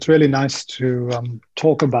it's really nice to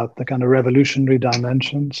talk about the kind of revolutionary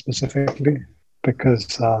dimension specifically,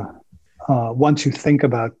 because once you think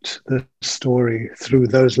about the story through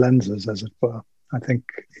those lenses, as it were, I think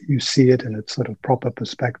you see it in its sort of proper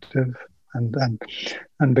perspective. And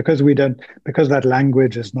because that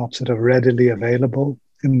language is not sort of readily available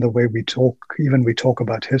in the way we talk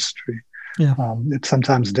about history. Yeah. It's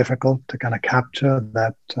sometimes difficult to kind of capture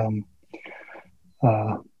that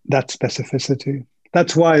specificity.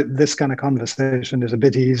 That's why this kind of conversation is a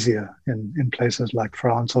bit easier in places like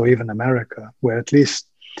France or even America, where at least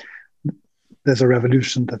there's a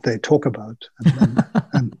revolution that they talk about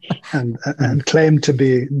and claim to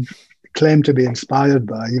be inspired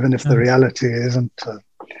by, even if the reality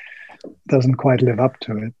doesn't quite live up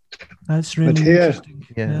to it. That's really interesting.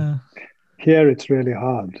 Yeah. Here it's really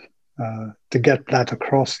hard to get that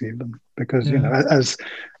across, even because as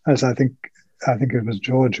I think it was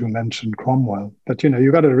George who mentioned Cromwell, but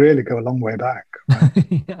you got to really go a long way back, right?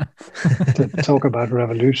 To talk about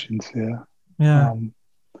revolutions here. Yeah.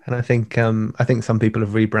 And I think some people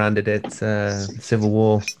have rebranded it civil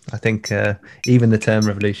war. I think even the term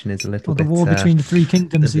revolution is a little bit the war between the three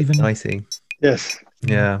kingdoms, even dicey. Yes.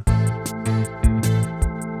 Yeah.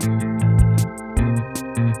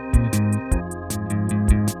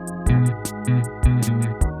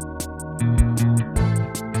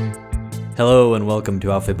 Hello and welcome to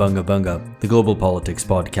Afe Bunga Bunga, the global politics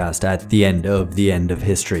podcast at the end of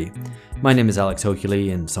history. My name is Alex Hokuli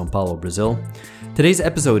in São Paulo, Brazil. Today's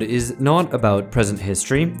episode is not about present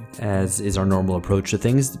history, as is our normal approach to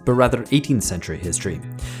things, but rather 18th century history.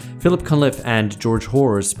 Philip Cunliffe and George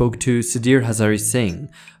Hoare spoke to Sudhir Hazeeresingh,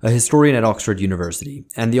 a historian at Oxford University,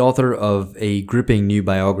 and the author of a gripping new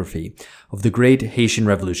biography of the great Haitian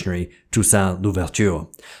revolutionary Toussaint L'Ouverture.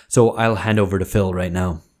 So I'll hand over to Phil right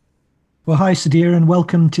now. Well, hi Sudhir, and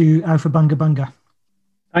welcome to Afe Bunga Bunga.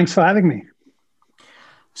 Thanks for having me.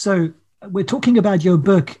 So we're talking about your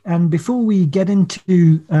book, and before we get into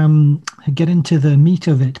the meat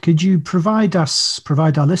of it, could you provide our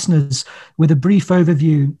listeners with a brief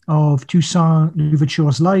overview of Toussaint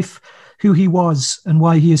Louverture's life, who he was, and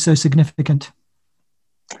why he is so significant?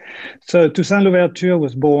 So Toussaint L'Ouverture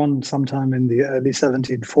was born sometime in the early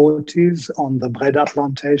 1740s on the Breda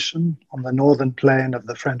plantation on the northern plain of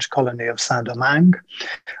the French colony of Saint-Domingue,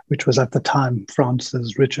 which was at the time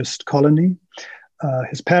France's richest colony.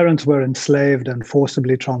 His parents were enslaved and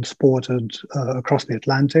forcibly transported across the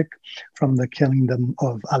Atlantic from the kingdom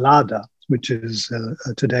of Alada, which is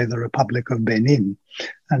today the Republic of Benin.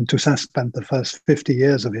 And Toussaint spent the first 50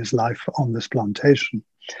 years of his life on this plantation.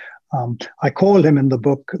 I call him in the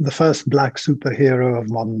book the first Black superhero of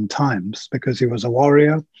modern times because he was a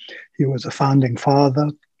warrior, he was a founding father,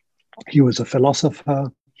 he was a philosopher,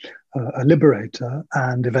 a liberator,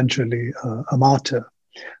 and eventually a martyr.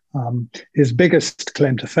 His biggest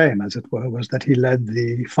claim to fame, as it were, was that he led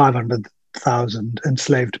the 500,000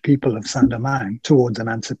 enslaved people of Saint-Domingue towards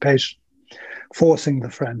emancipation, forcing the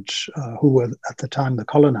French, who were at the time the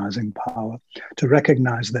colonizing power, to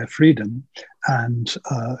recognize their freedom and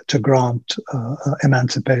to grant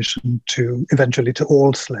emancipation eventually to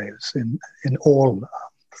all slaves in all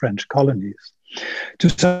French colonies.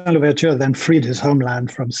 Toussaint L'Ouverture then freed his homeland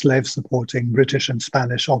from slave-supporting British and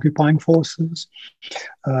Spanish occupying forces,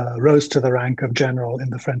 rose to the rank of general in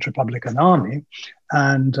the French Republican Army,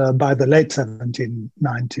 and by the late 1790s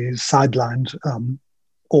sidelined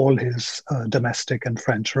all his domestic and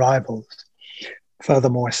French rivals,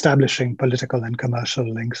 furthermore establishing political and commercial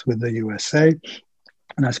links with the USA.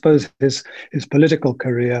 And I suppose his political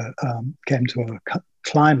career came to a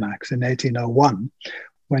climax in 1801,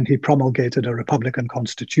 when he promulgated a Republican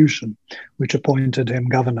constitution, which appointed him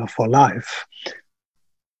governor for life,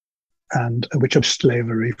 and which abolished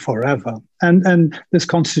slavery forever. And this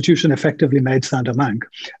constitution effectively made Saint-Domingue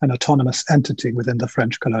an autonomous entity within the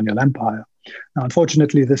French colonial empire. Now,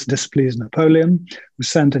 unfortunately, this displeased Napoleon, who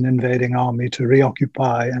sent an invading army to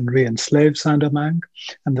reoccupy and re-enslave Saint-Domingue,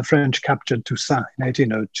 and the French captured Toussaint in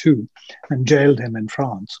 1802 and jailed him in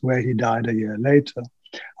France, where he died a year later.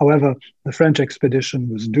 However, the French expedition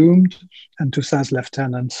was doomed, and Toussaint's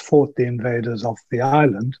lieutenants fought the invaders off the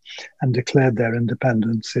island and declared their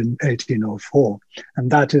independence in 1804.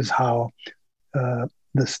 And that is how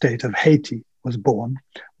the state of Haiti was born,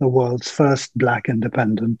 the world's first Black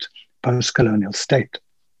independent post-colonial state.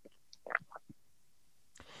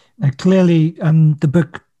 Clearly, the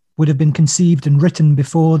book would have been conceived and written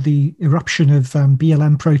before the eruption of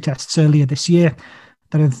BLM protests earlier this year,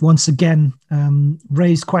 that have once again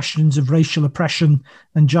raised questions of racial oppression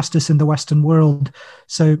and justice in the Western world.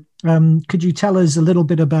 So could you tell us a little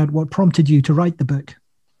bit about what prompted you to write the book?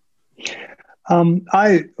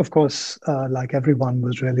 I, of course, like everyone,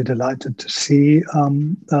 was really delighted to see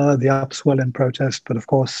the upswell in protest, but of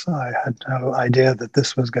course, I had no idea that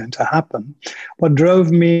this was going to happen. What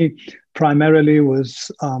drove me primarily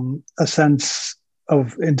was a sense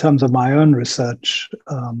of, in terms of my own research,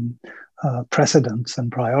 precedents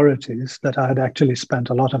and priorities, that I had actually spent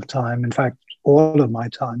a lot of time, in fact, all of my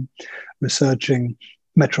time, researching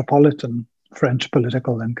metropolitan French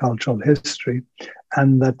political and cultural history,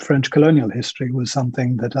 and that French colonial history was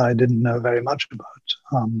something that I didn't know very much about.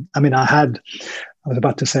 I mean, I was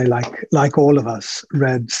about to say, like all of us,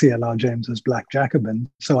 read CLR James's Black Jacobins,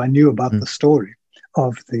 so I knew about the story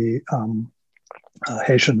of the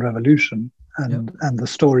Haitian Revolution and the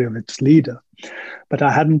story of its leader. But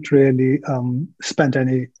I hadn't really spent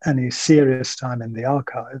any serious time in the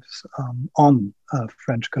archives on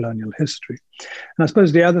French colonial history. And I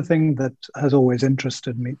suppose the other thing that has always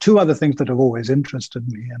interested me, two other things that have always interested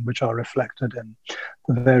me and which are reflected in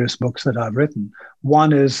the various books that I've written.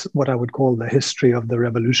 One is what I would call the history of the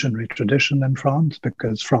revolutionary tradition in France,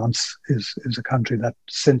 because France is a country that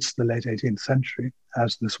since the late 18th century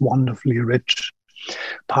has this wonderfully rich,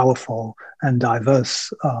 powerful and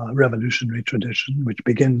diverse revolutionary tradition, which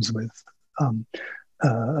begins with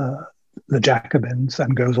the Jacobins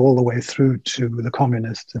and goes all the way through to the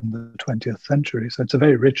communists in the 20th century. So it's a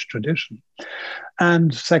very rich tradition.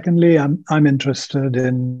 And secondly, I'm interested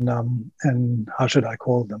in how should I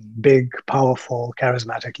call them, big, powerful,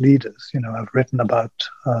 charismatic leaders. You know, I've written about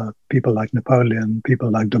people like Napoleon,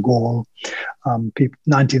 people like de Gaulle,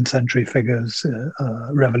 19th century figures,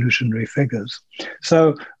 revolutionary figures.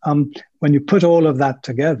 So when you put all of that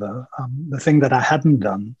together, the thing that I hadn't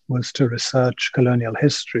done was to research colonial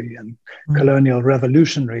history and colonial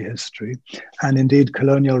revolutionary history, and indeed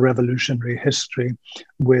colonial revolutionary history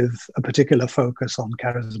with a particular focus on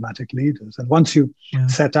charismatic leaders. And once you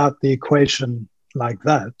set out the equation like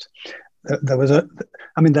that,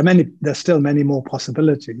 there's still many more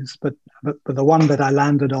possibilities, but the one that I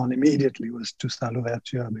landed on immediately was Toussaint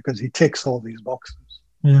L'Ouverture, because he ticks all these boxes.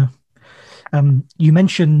 Yeah. You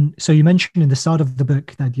mentioned in the start of the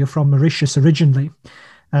book that you're from Mauritius originally,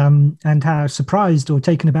 and how surprised or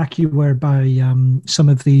taken aback you were by some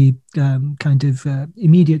of the kind of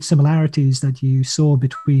immediate similarities that you saw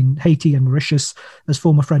between Haiti and Mauritius as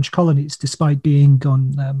former French colonies, despite being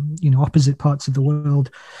on opposite parts of the world,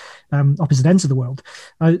 opposite ends of the world.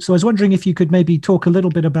 So I was wondering if you could maybe talk a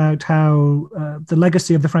little bit about how the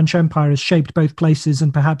legacy of the French Empire has shaped both places,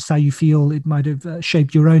 and perhaps how you feel it might have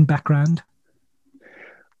shaped your own background.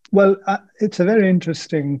 Well, it's a very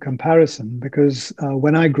interesting comparison, because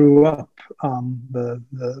when I grew up,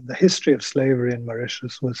 the history of slavery in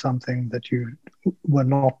Mauritius was something that you were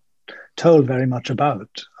not told very much about,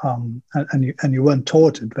 and you weren't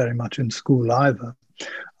taught it very much in school either.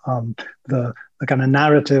 The kind of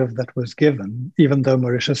narrative that was given, even though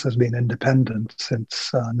Mauritius has been independent since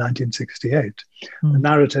 1968, the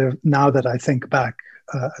narrative, now that I think back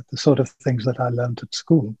at the sort of things that I learned at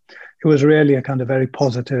school, it was really a kind of very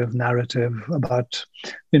positive narrative about,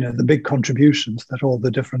 the big contributions that all the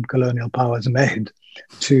different colonial powers made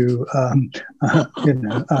to,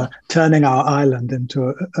 turning our island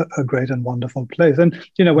into a great and wonderful place. And,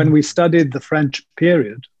 when we studied the French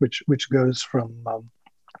period, which goes from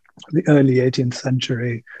the early 18th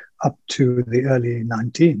century up to the early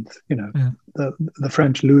 19th, the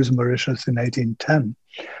French lose Mauritius in 1810.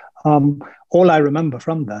 All I remember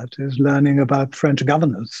from that is learning about French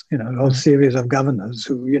governors, a whole series of governors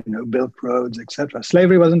who, built roads, etc.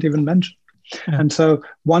 Slavery wasn't even mentioned. And so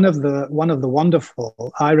one of the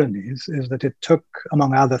wonderful ironies is that it took,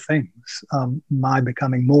 among other things, my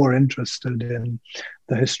becoming more interested in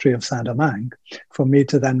the history of Saint-Domingue for me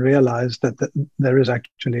to then realize that there is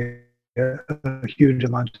actually a huge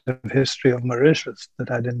amount of history of Mauritius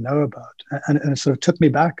that I didn't know about. And it sort of took me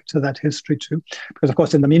back to that history too, because of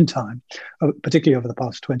course in the meantime, particularly over the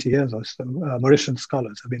past 20 years or so, Mauritian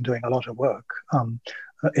scholars have been doing a lot of work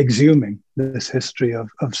exhuming this history of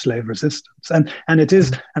slave resistance. And it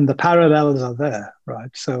is, and the parallels are there,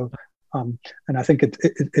 right? So, and I think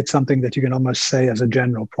it's something that you can almost say as a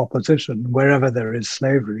general proposition: wherever there is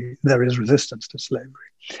slavery, there is resistance to slavery.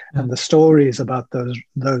 And the stories about those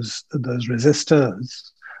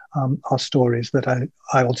resistors are stories that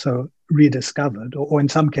I also rediscovered, or in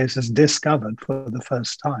some cases discovered for the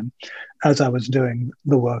first time, as I was doing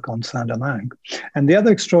the work on Saint-Domingue. And the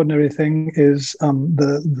other extraordinary thing is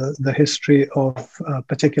the history of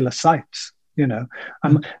particular sites.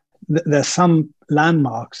 There's some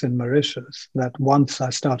landmarks in Mauritius that once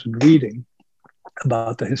I started reading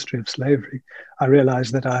about the history of slavery, I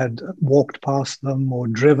realized that I had walked past them or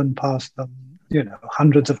driven past them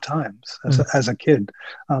hundreds of times as a kid.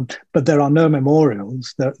 But there are no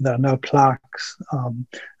memorials, there are no plaques.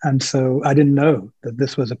 And so I didn't know that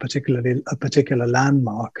this was a particular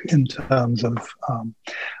landmark in terms of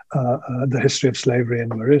the history of slavery in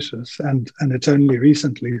Mauritius. And it's only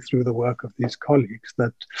recently through the work of these colleagues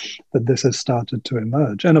that this has started to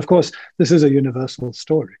emerge. And of course, this is a universal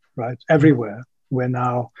story, right? Everywhere we're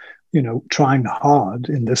now trying hard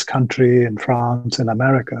in this country, in France, in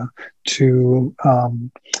America, to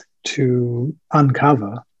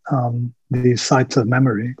uncover these sites of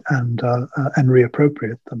memory and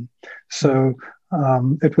reappropriate them. So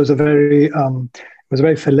it was a very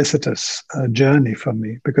felicitous journey for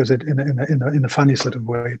me, because it, in a funny sort of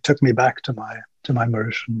way, it took me back to my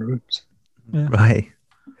Mauritian roots. Yeah. Right.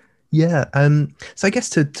 Yeah. So I guess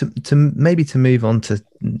to maybe to move on to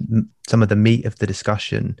some of the meat of the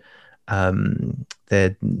discussion, in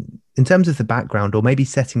terms of the background, or maybe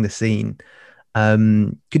setting the scene,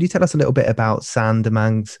 could you tell us a little bit about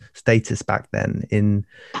Saint-Domingue's status back then in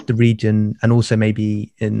the region, and also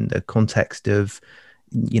maybe in the context of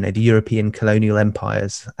the European colonial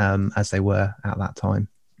empires as they were at that time?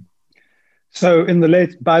 So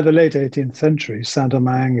by the late 18th century,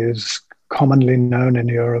 Saint-Domingue is commonly known in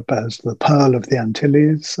Europe as the Pearl of the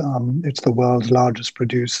Antilles. It's the world's largest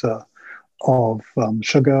producer of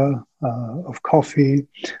sugar, of coffee,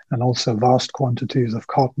 and also vast quantities of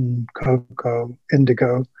cotton, cocoa,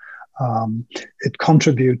 indigo. It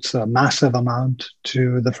contributes a massive amount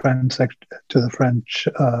to the French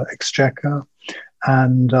exchequer,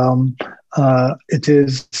 and it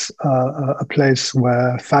is a place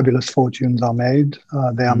where fabulous fortunes are made.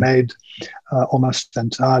 They are made almost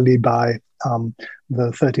entirely by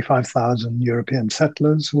the 35,000 European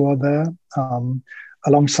settlers who are there.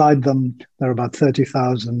 Alongside them, there are about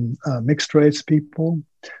 30,000 mixed-race people.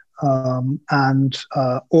 And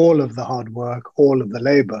all of the hard work, all of the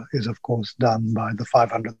labor is, of course, done by the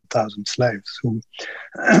 500,000 slaves who,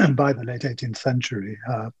 by the late 18th century,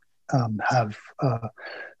 have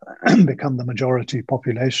become the majority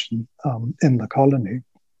population in the colony.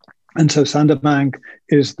 And so Saint-Domingue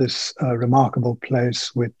is this remarkable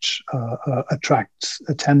place which attracts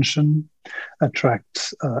attention,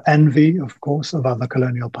 attracts envy, of course, of other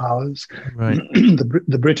colonial powers. Right.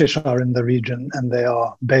 The British are in the region, and they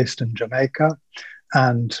are based in Jamaica.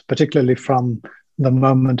 And particularly from the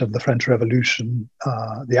moment of the French Revolution,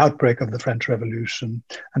 the outbreak of the French Revolution,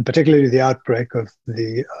 and particularly the outbreak of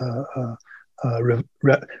the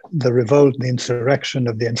revolt, the insurrection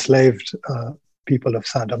of the enslaved people of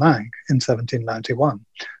Saint-Domingue in 1791,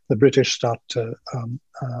 the British start to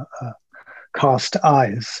cast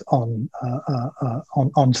eyes on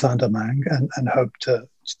Saint-Domingue and hope to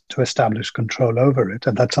establish control over it.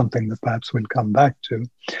 And that's something that perhaps we'll come back to.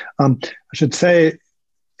 I should say,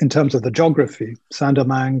 in terms of the geography,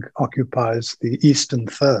 Saint-Domingue occupies the eastern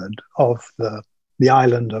third of the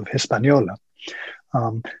island of Hispaniola.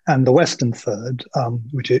 And the western third,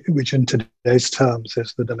 which in today's terms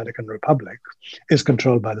is the Dominican Republic, is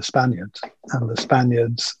controlled by the Spaniards. And the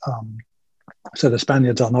Spaniards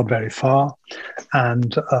are not very far.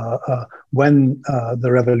 And when the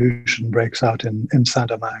revolution breaks out in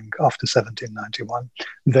Saint-Domingue after 1791,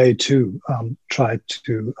 they too tried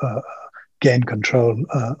to gain control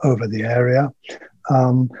over the area.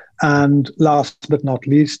 And last but not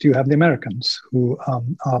least, you have the Americans, who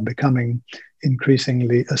are becoming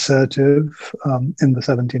increasingly assertive in the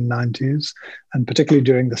 1790s, and particularly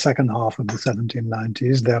during the second half of the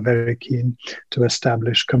 1790s, they are very keen to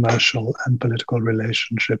establish commercial and political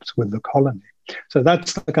relationships with the colony. So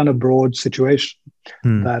that's the kind of broad situation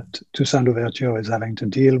that Toussaint L'Ouverture is having to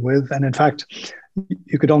deal with. And in fact,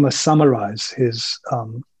 you could almost summarize his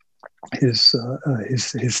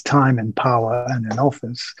time in power and in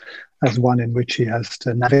office as one in which he has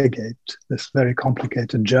to navigate this very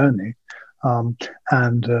complicated journey, and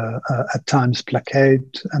at times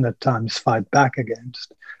placate and at times fight back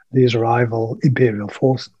against these rival imperial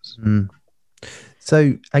forces.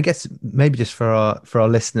 So I guess maybe just for our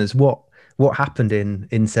listeners, what happened in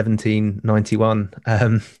 1791?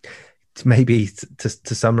 Maybe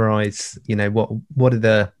to summarize, what are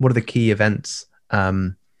the key events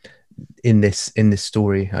in this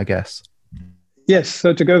story, I guess? Yes,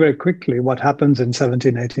 so to go very quickly, what happens in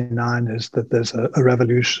 1789 is that there's a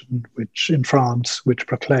revolution in France which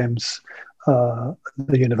proclaims the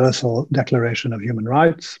Universal Declaration of Human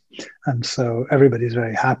Rights. And so everybody's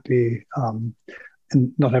very happy. And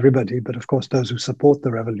not everybody, but of course those who support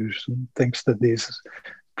the revolution thinks that these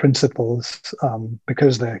principles,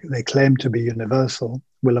 because they claim to be universal,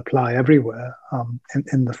 will apply everywhere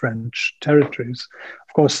in the French territories.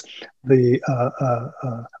 Of course, the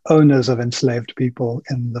owners of enslaved people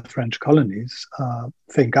in the French colonies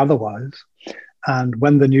think otherwise. And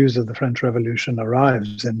when the news of the French Revolution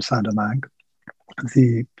arrives in Saint-Domingue,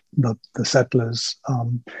 the settlers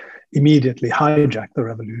immediately hijack the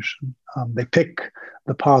revolution. They pick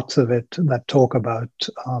the parts of it that talk about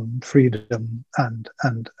freedom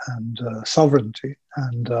and sovereignty,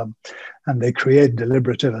 and they create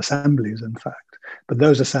deliberative assemblies, in fact. But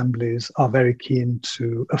those assemblies are very keen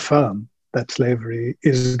to affirm that slavery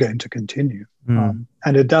is going to continue,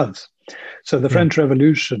 and it does. So the French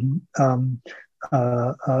Revolution,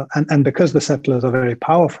 and because the settlers are very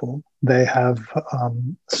powerful, they have a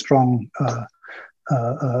strong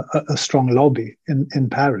lobby in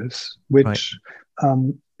Paris, which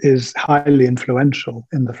is highly influential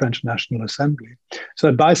in the French National Assembly.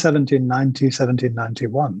 So by 1790,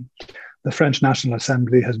 1791, the French National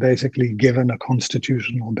Assembly has basically given a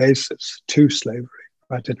constitutional basis to slavery.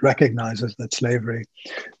 Right? It recognizes that slavery,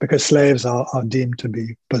 because slaves are deemed to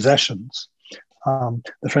be possessions,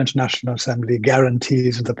 the French National Assembly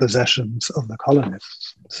guarantees the possessions of the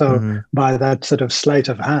colonists. So by that sort of sleight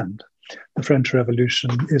of hand, the French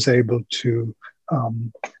Revolution is able to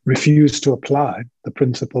refuse to apply the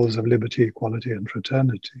principles of liberty, equality, and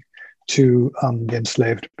fraternity to the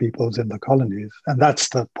enslaved peoples in the colonies. And that's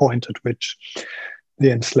the point at which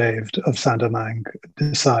the enslaved of Saint-Domingue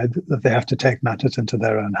decide that they have to take matters into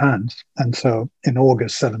their own hands. And so in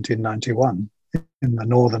August 1791, in the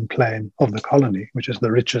northern plain of the colony, which is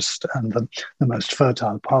the richest and the most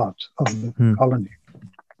fertile part of the colony,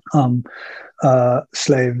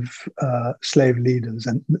 slave leaders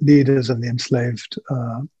and leaders of the enslaved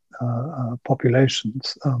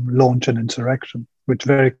populations launch an insurrection, which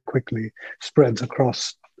very quickly spreads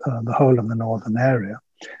across the whole of the northern area.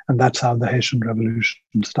 And that's how the Haitian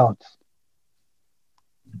Revolution starts.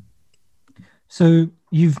 So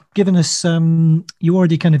you've given us, you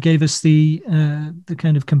already kind of gave us the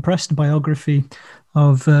kind of compressed biography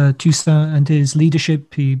of Toussaint and his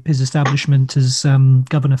leadership, his establishment as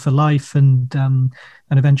governor for life, and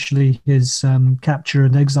eventually his capture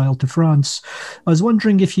and exile to France. I was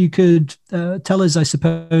wondering if you could tell us, I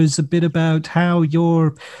suppose, a bit about how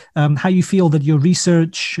you feel that your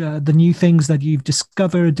research, the new things that you've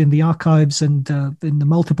discovered in the archives and in the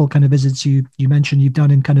multiple kind of visits you mentioned you've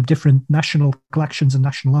done in kind of different national collections and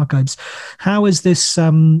national archives, how is this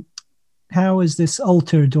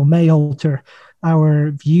altered or may alter our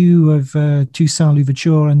view of Toussaint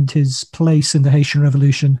L'Ouverture and his place in the Haitian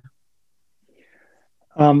Revolution?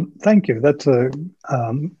 Thank you. That's a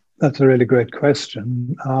really great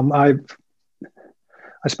question. I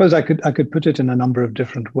suppose I could put it in a number of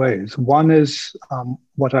different ways. One is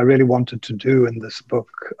what I really wanted to do in this book,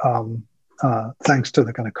 thanks to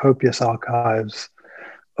the kind of copious archives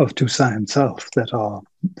of Toussaint himself that are,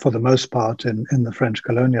 for the most part, in the French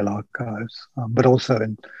colonial archives, but also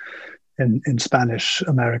in Spanish,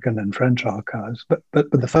 American, and French archives. But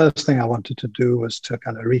the first thing I wanted to do was to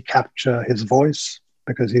kind of recapture his voice,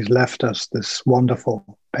 because he's left us this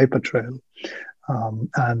wonderful paper trail.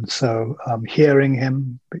 And so hearing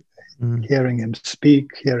him speak,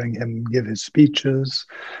 hearing him give his speeches,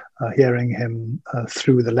 hearing him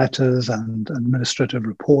through the letters and administrative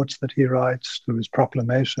reports that he writes, through his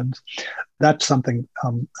proclamations, that's something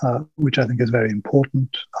which I think is very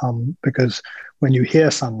important, because when you hear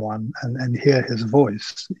someone and hear his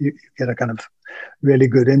voice, you get a kind of really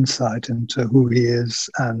good insight into who he is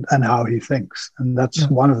and how he thinks. And that's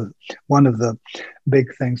one of the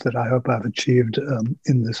big things that I hope I've achieved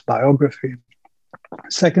in this biography.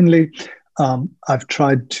 Secondly, I've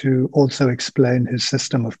tried to also explain his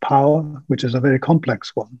system of power, which is a very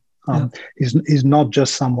complex one. He's not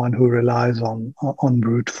just someone who relies on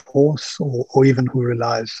brute force or even who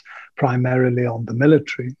relies primarily on the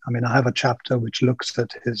military. I mean, I have a chapter which looks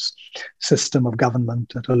at his system of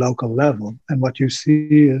government at a local level. And what you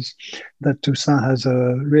see is that Toussaint has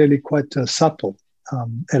a really quite a subtle,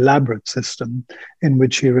 elaborate system in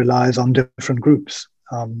which he relies on different groups.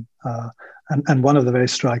 And one of the very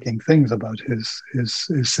striking things about his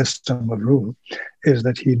system of rule is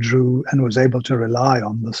that he drew and was able to rely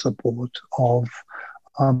on the support of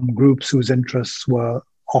groups whose interests were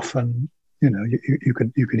often, you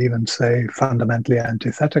could even say, fundamentally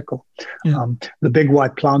antithetical. The big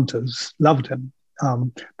white planters loved him,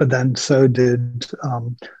 but then so did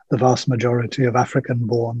the vast majority of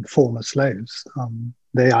African-born former slaves.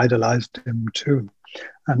 They idolized him too.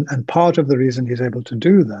 And part of the reason he's able to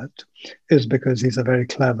do that is because he's a very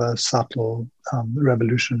clever, subtle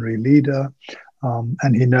revolutionary leader,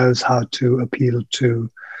 and he knows how to appeal to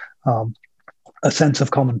a sense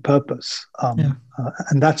of common purpose.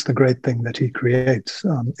 And that's the great thing that he creates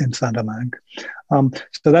in Saint-Domingue.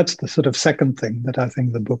 So that's the sort of second thing that I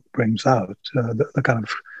think the book brings out, the kind of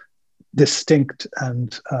distinct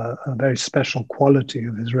and a very special quality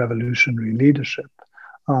of his revolutionary leadership.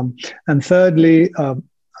 And thirdly,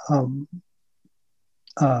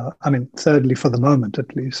 thirdly, for the moment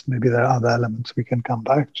at least, maybe there are other elements we can come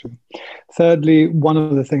back to. Thirdly, one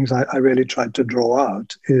of the things I really tried to draw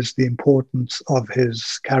out is the importance of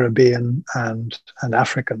his Caribbean and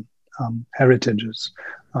African heritages.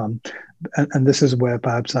 And this is where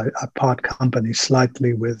perhaps I part company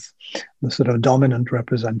slightly with the sort of dominant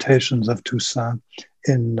representations of Toussaint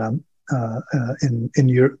in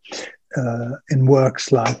Europe, in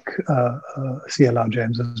works like CLR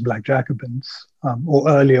James's Black Jacobins, or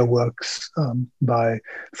earlier works by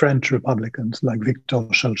French Republicans like Victor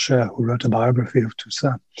Schœlcher, who wrote a biography of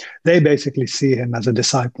Toussaint. They basically see him as a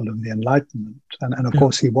disciple of the Enlightenment, and of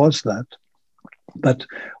course he was that. But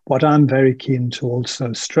what I'm very keen to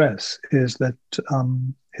also stress is that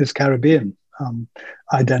his Caribbean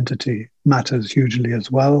identity matters hugely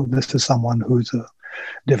as well. This is someone who's a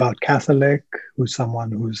devout Catholic, who's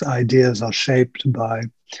someone whose ideas are shaped by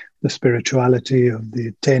the spirituality of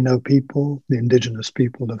the Taino people, the indigenous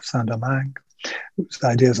people of Saint-Domingue, whose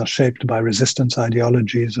ideas are shaped by resistance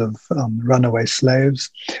ideologies of runaway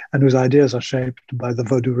slaves, and whose ideas are shaped by the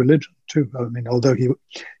Vodou religion too. I mean, although he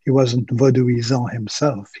wasn't Vodouisant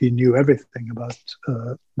himself, he knew everything about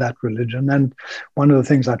that religion. And one of the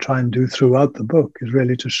things I try and do throughout the book is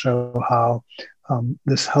really to show how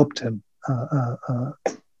this helped him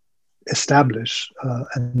establish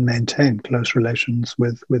and maintain close relations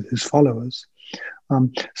with his followers.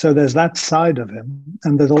 So there's that side of him,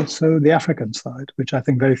 and there's also the African side, which I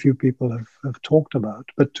think very few people have talked about.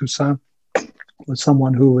 But Toussaint was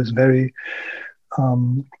someone who was very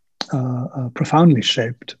profoundly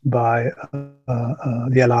shaped by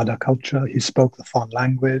the Alada culture. He spoke the Fon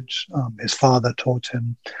language. His father taught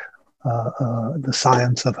him the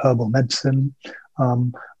science of herbal medicine.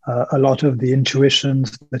 A lot of the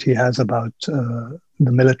intuitions that he has about the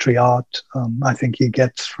military art, I think he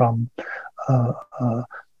gets from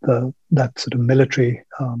that sort of military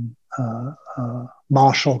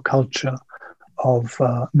martial culture of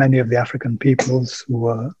many of the African peoples who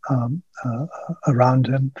were around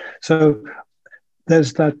him. So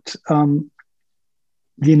there's that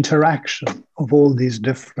the interaction of all these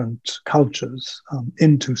different cultures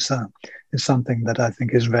in Toussaint is something that I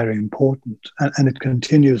think is very important, and it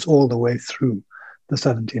continues all the way through the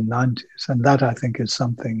 1790s, and that I think is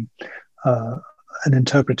something, an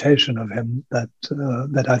interpretation of him that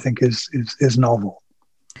I think is novel.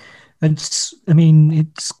 It's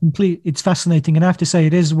fascinating, and I have to say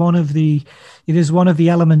it is one of the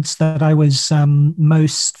elements that I was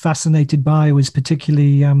most fascinated by, was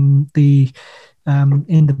particularly the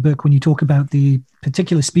in the book when you talk about the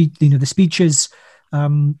particular speech, the speeches,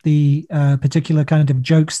 the particular kind of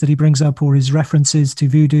jokes that he brings up, or his references to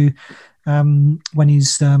voodoo when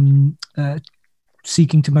he's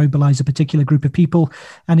seeking to mobilize a particular group of people,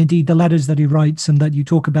 and indeed the letters that he writes and that you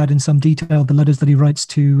talk about in some detail, the letters that he writes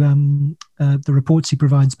to the reports he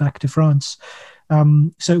provides back to France.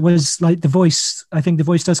 So it was like the voice, I think the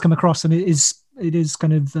voice does come across, and it is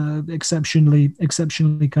kind of exceptionally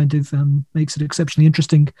kind of makes it exceptionally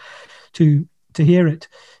interesting to hear it.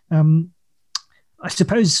 I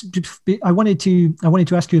suppose I wanted to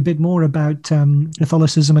ask you a bit more about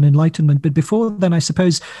Catholicism and Enlightenment, but before then, I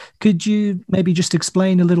suppose, could you maybe just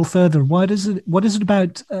explain a little further what is it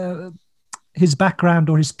about his background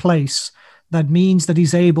or his place that means that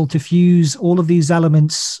he's able to fuse all of these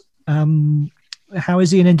elements? How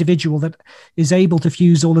is he an individual that is able to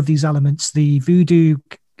fuse all of these elements, the voodoo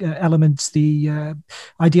elements, the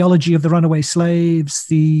ideology of the runaway slaves,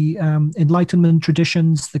 the Enlightenment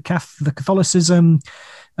traditions, the Catholicism,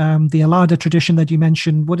 the Alada tradition that you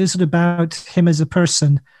mentioned? What is it about him as a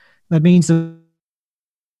person that means that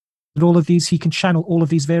all of these, he can channel all of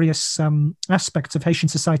these various aspects of Haitian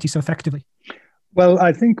society so effectively? Well,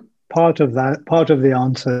 I think part of the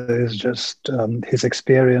answer is just his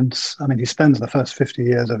experience. I mean, he spends the first 50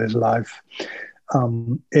 years of his life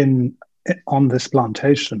on this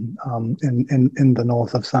plantation in the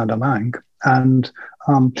north of Saint-Domingue, and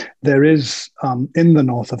there is in the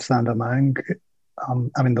north of Saint-Domingue.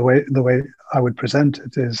 I mean, the way I would present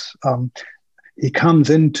it is he comes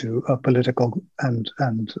into a political and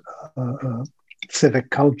civic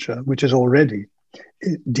culture which is already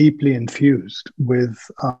deeply infused with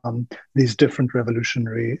these different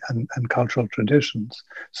revolutionary and cultural traditions.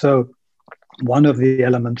 So one of the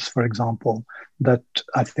elements, for example, that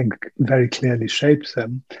I think very clearly shapes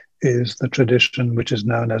him is the tradition which is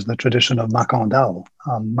known as the tradition of Macandal.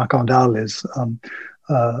 Macandal is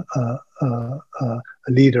a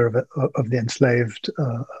leader of the enslaved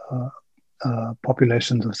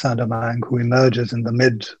populations of Saint-Domingue, who emerges in the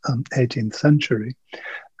mid 18th century,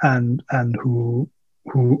 and who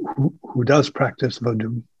does practice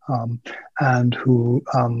Vodou, and who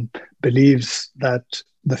believes that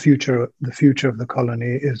the future of the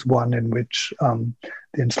colony is one in which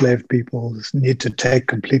the enslaved peoples need to take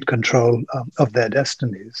complete control of their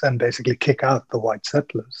destinies and basically kick out the white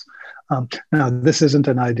settlers. Now, this isn't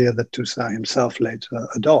an idea that Toussaint himself later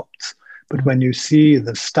adopts, but when you see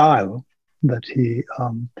the style that he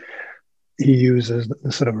uses,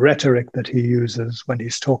 the sort of rhetoric that he uses when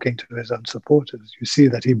he's talking to his own supporters, you see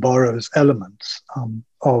that he borrows elements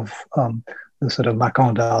of the sort of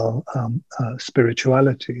Macandal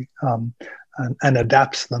spirituality and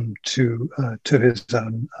adapts them to his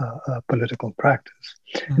own political practice.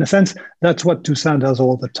 Mm-hmm. In a sense, that's what Toussaint does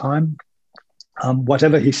all the time.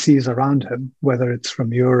 Whatever he sees around him, whether it's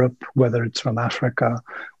from Europe, whether it's from Africa,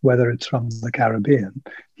 whether it's from the Caribbean,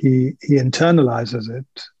 he internalizes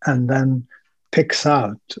it and then picks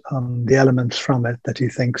out the elements from it that he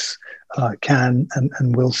thinks can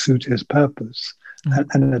and will suit his purpose.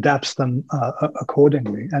 And adapts them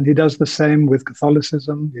accordingly. And he does the same with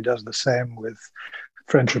Catholicism. He does the same with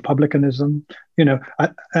French republicanism.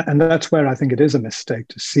 And that's where I think it is a mistake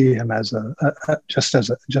to see him as just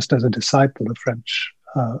as a disciple of French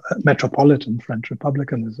metropolitan French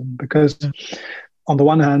republicanism, because on the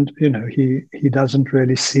one hand, he doesn't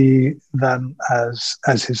really see them as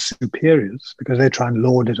his superiors, because they try and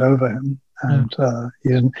lord it over him. And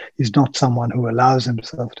he's not someone who allows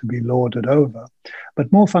himself to be lorded over.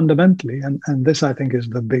 But more fundamentally, and this I think is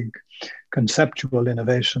the big conceptual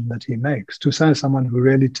innovation that he makes, Toussaint is someone who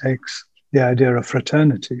really takes the idea of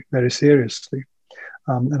fraternity very seriously.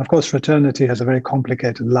 And of course, fraternity has a very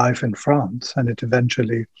complicated life in France, and it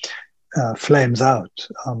eventually flames out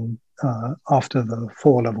after the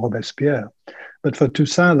fall of Robespierre. But for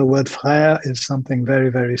Toussaint, the word frère is something very,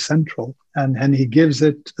 very central, and he gives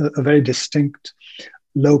it a very distinct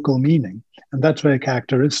local meaning. And that's very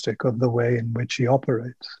characteristic of the way in which he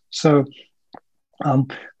operates. So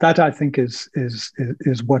that, I think, is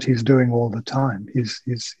what he's doing all the time. He's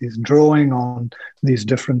drawing on these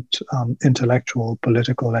different intellectual,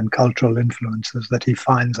 political, and cultural influences that he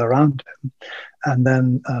finds around him, and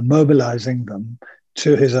then mobilizing them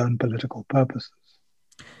to his own political purposes.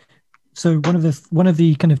 So one of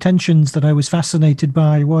the kind of tensions that I was fascinated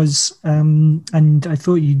by was, and I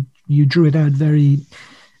thought you drew it out very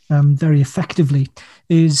effectively,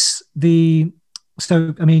 is the.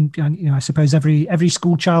 So I mean, I suppose every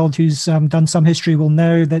school child who's done some history will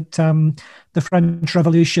know that the French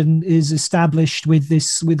Revolution is established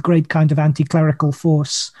with great kind of anti-clerical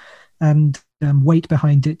force and weight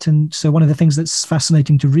behind it. And so one of the things that's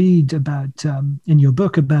fascinating to read about in your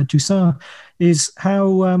book about Toussaint is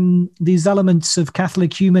how these elements of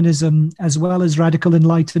Catholic humanism as well as radical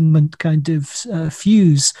enlightenment kind of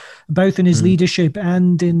fuse, both in his leadership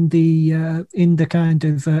and in the kind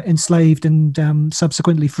of enslaved and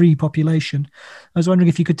subsequently free population. I was wondering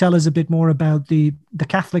if you could tell us a bit more about the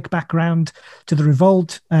Catholic background to the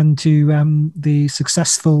revolt and to the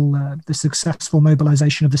successful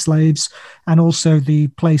mobilization of the slaves, and also the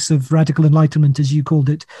place of radical enlightenment, as you called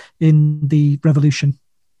it, in the revolution.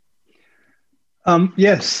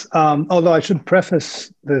 Yes, although I should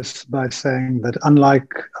preface this by saying that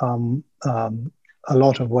unlike a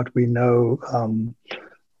lot of what we know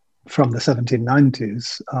from the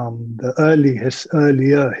 1790s, the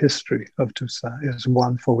earlier history of Toussaint is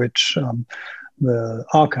one for which the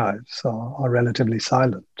archives are relatively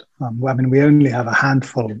silent. I mean, we only have a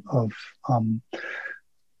handful of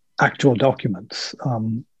actual documents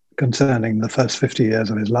concerning the first 50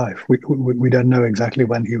 years of his life. We don't know exactly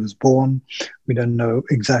when he was born. We don't know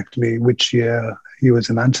exactly which year he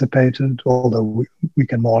was emancipated, although we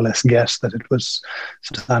can more or less guess that it was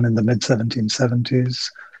sometime in the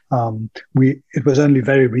mid-1770s. It was only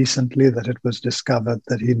very recently that it was discovered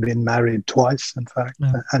that he'd been married twice, in fact,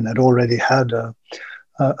 and had already had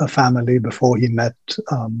a family before he met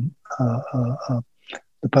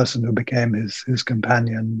the person who became his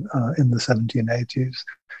companion in the 1780s.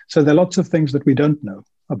 So there are lots of things that we don't know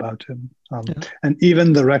about him, and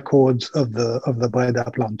even the records of the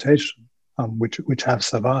Breda plantation, which have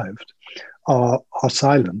survived, are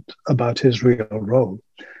silent about his real role.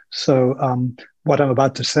 So what I'm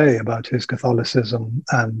about to say about his Catholicism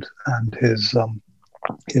and his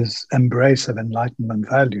embrace of Enlightenment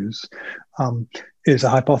values is a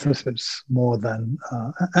hypothesis more than,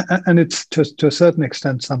 and it's to a certain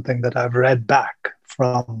extent something that I've read back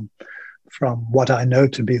from what I know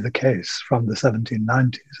to be the case from the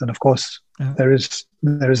 1790s. And of course, there is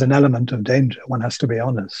an element of danger. One has to be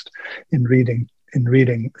honest in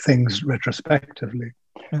reading things retrospectively.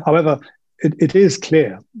 However, it is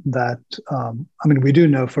clear that we do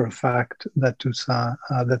know for a fact that Toussaint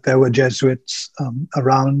that there were Jesuits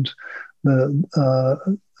around the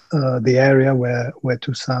area where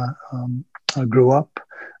Toussaint grew up.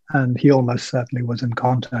 And he almost certainly was in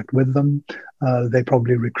contact with them. They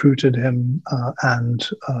probably recruited him, and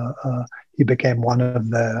he became one of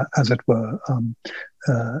their, as it were,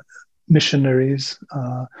 missionaries.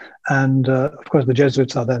 And of course, the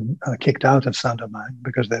Jesuits are then kicked out of Saint-Domingue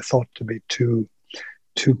because they're thought to be too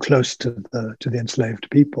close to the enslaved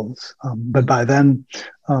peoples. But by then,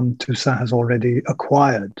 Toussaint has already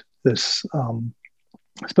acquired this.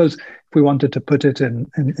 I suppose if we wanted to put it in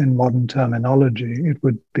modern terminology, it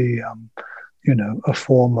would be, a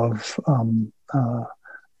form of,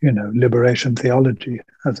 liberation theology,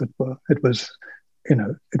 as it were. It was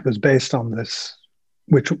based on this,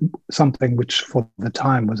 something which for the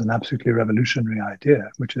time was an absolutely revolutionary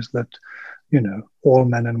idea, which is that, all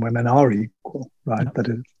men and women are equal, right? Yeah.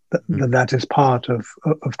 That is part of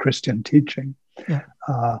Christian teaching. Yeah.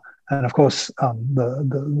 And of course,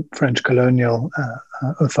 the French colonial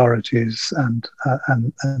authorities and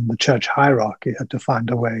the church hierarchy had to find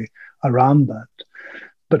a way around that.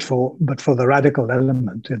 But for the radical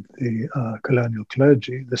element in the colonial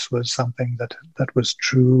clergy, this was something that was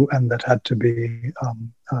true and that had to be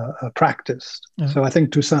practiced. Yeah. So I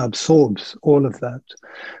think Toussaint absorbs all of that,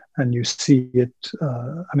 and you see it.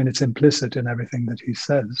 It's implicit in everything that he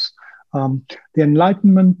says. The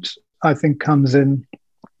Enlightenment, I think, comes in.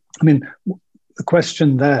 The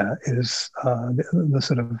question there is the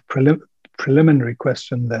sort of preliminary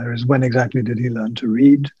question there is, when exactly did he learn to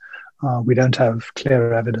read? We don't have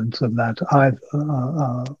clear evidence of that either.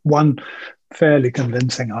 One fairly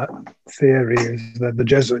convincing theory is that the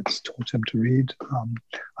Jesuits taught him to read.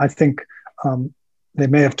 I think they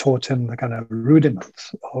may have taught him the kind of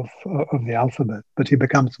rudiments of the alphabet, but he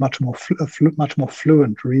becomes much more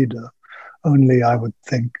fluent reader only, I would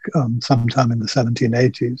think, sometime in the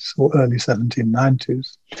 1780s or early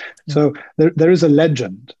 1790s. Yeah. So there is a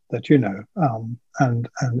legend that, and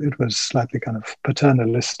it was slightly kind of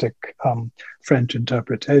paternalistic French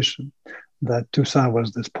interpretation, that Toussaint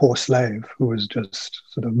was this poor slave who was just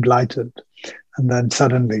sort of blighted. And then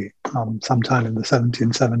suddenly, sometime in the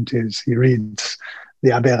 1770s, he reads the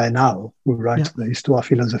Abbé Raynal, who writes the Histoire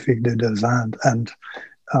philosophique des deux Indes, and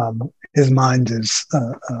his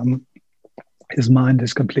mind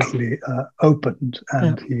is completely opened,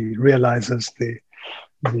 and he realizes the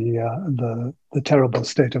terrible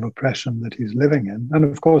state of oppression that he's living in. And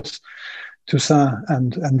of course, Toussaint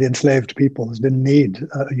and the enslaved peoples didn't need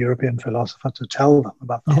a European philosopher to tell them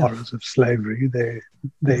about the horrors of slavery. They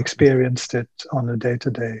experienced it on a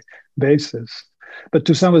day-to-day basis. But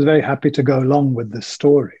Toussaint was very happy to go along with this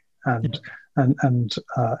story, and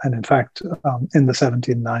in fact, in the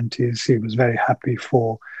 1790s, he was very happy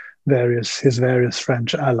for his various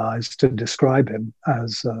French allies to describe him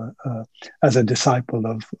as a disciple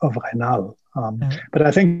of Raynal. But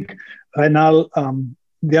I think Raynal,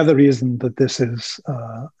 the other reason that this is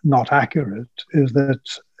not accurate is that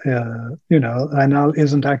Raynal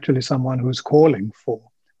isn't actually someone who's calling for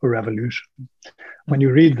a revolution. When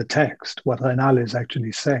you read the text, what Raynal is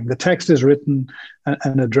actually saying, the text is written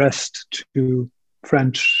and addressed to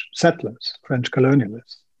French settlers, French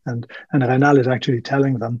colonialists. And Raynal is actually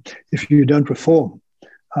telling them, if you don't reform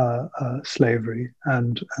slavery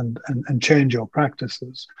and change your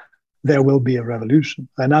practices, there will be a revolution.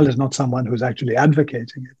 Raynal is not someone who's actually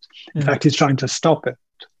advocating it. In fact, he's trying to stop it,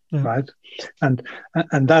 right? And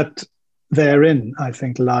that therein, I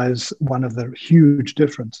think, lies one of the huge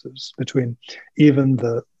differences between even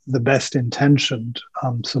the best intentioned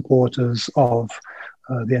supporters of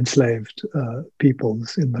the enslaved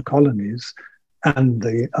peoples in the colonies and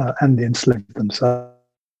the enslaved themselves.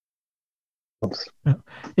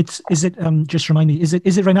 Is it just remind me? Is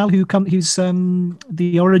it Raynal who's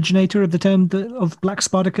the originator of the term of Black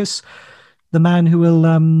Spartacus, the man who will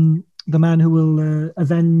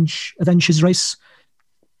avenge his race?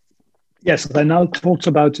 Yes, Raynal talks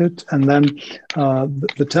about it, and then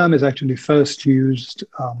the term is actually first used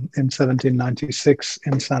in 1796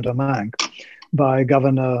 in Saint-Domingue by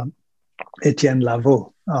Governor Etienne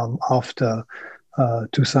Lavaux after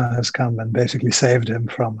Toussaint has come and basically saved him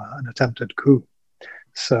from an attempted coup.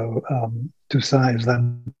 So Toussaint is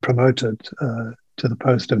then promoted to the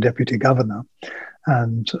post of deputy governor,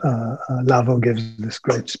 and Lavaux gives this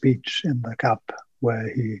great speech in the Cap where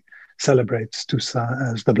he celebrates Toussaint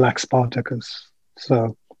as the Black Spartacus.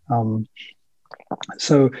 So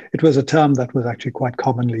it was a term that was actually quite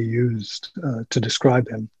commonly used to describe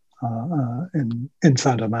him in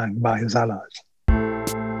Saint-Domingue by his allies.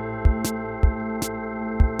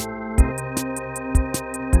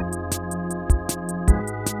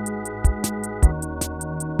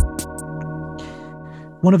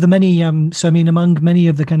 One of the many, among many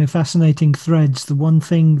of the kind of fascinating threads, the one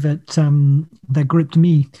thing that that gripped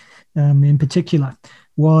me in particular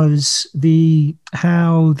was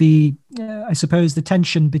how the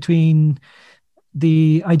tension between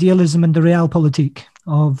the idealism and the realpolitik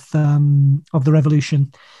of the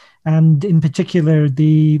revolution, and in particular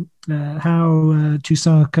how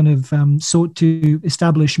Toussaint kind of sought to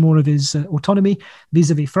establish more of his autonomy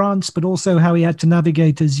vis-a-vis France, but also how he had to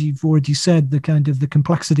navigate, as you've already said, the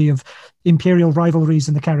complexity of imperial rivalries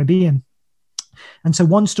in the Caribbean. And so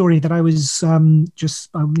one story that I was I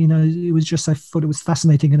thought it was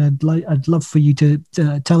fascinating, and I'd love for you to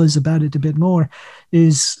tell us about it a bit more,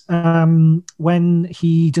 is when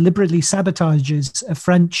he deliberately sabotages a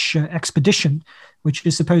French expedition which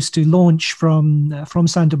is supposed to launch from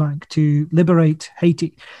Saint-Domingue to liberate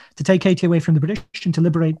Haiti, to take Haiti away from the British, and to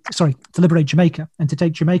liberate Jamaica, and to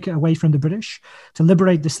take Jamaica away from the British, to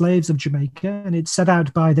liberate the slaves of Jamaica. And it's set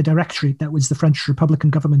out by the Directory, that was the French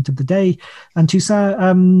Republican government of the day. And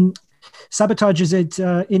Toussaint sabotages it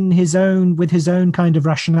with his own kind of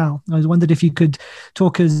rationale. I wondered if you could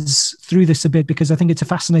talk us through this a bit, because I think it's a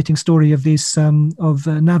fascinating story of this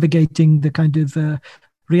navigating the kind of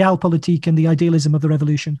realpolitik and the idealism of the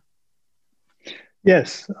revolution.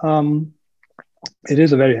 Yes, it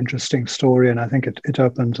is a very interesting story, and I think it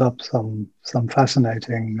opens up some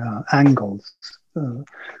fascinating angles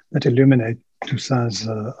that illuminate Toussaint's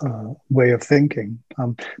way of thinking.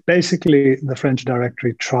 Basically, the French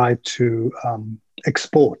Directory tried to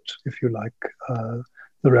export, if you like,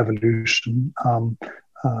 the revolution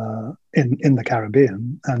in the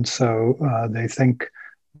Caribbean, and so they think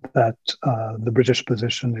that the British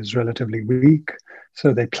position is relatively weak,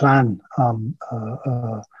 so they plan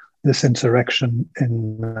this insurrection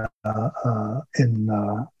in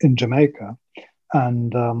Jamaica,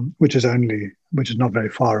 and which is not very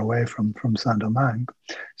far away from Saint-Domingue.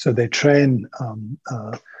 So they train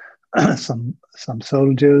some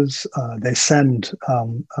soldiers. They send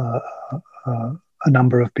a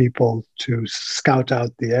number of people to scout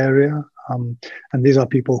out the area. And these are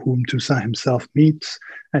people whom Toussaint himself meets,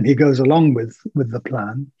 and he goes along with the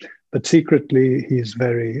plan. But secretly, he's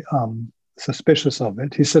very suspicious of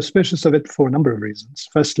it. He's suspicious of it for a number of reasons.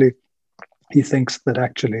 Firstly, he thinks that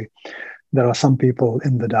actually there are some people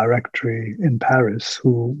in the Directory in Paris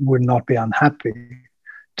who would not be unhappy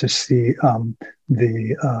to see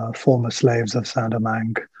the former slaves of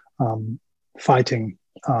Saint-Domingue fighting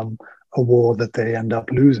a war that they end up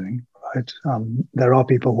losing. Right? There are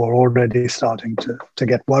people who are already starting to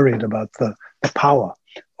get worried about the power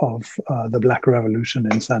of the Black Revolution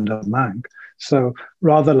in Saint-Domingue. So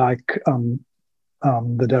rather like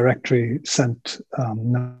the Directory sent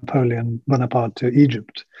Napoleon Bonaparte to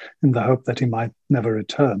Egypt in the hope that he might never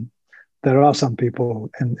return, there are some people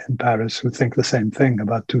in Paris who think the same thing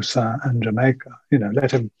about Toussaint and Jamaica. You know,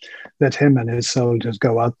 let him and his soldiers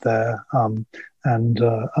go out there and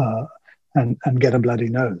get a bloody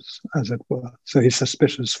nose, as it were. So he's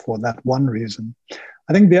suspicious for that one reason.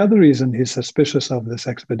 I think the other reason he's suspicious of this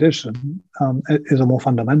expedition is a more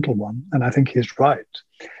fundamental one, and I think he's right,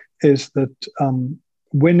 is that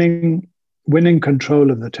winning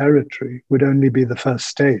control of the territory would only be the first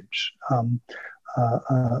stage in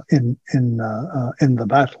the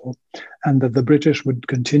battle, and that the British would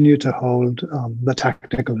continue to hold the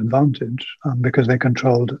tactical advantage because they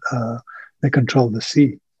controlled the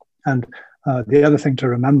sea. And the other thing to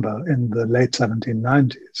remember in the late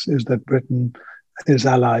 1790s is that Britain is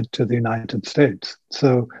allied to the United States.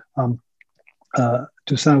 So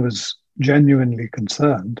Toussaint was genuinely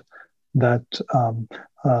concerned that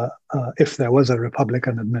if there was a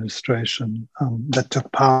Republican administration that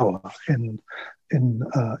took power in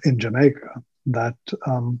Jamaica, that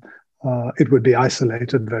it would be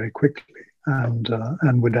isolated very quickly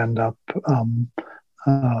and would end up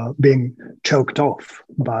being choked off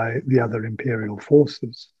by the other imperial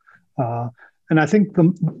forces. And I think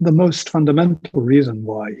the most fundamental reason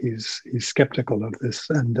why he's skeptical of this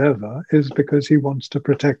endeavor is because he wants to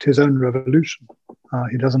protect his own revolution.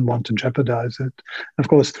 He doesn't want to jeopardize it. Of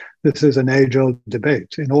course, this is an age-old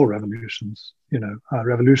debate in all revolutions. You know,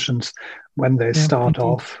 revolutions, when they start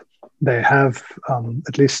off, they have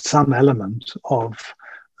at least some element of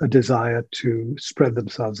a desire to spread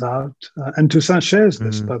themselves out. And Toussaint shares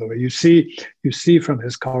this, by the way. You see from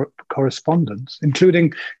his correspondence,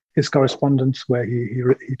 including his correspondence where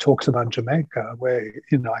he talks about Jamaica, where,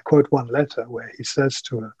 I quote one letter where he says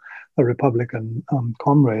to a Republican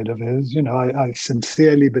comrade of his, I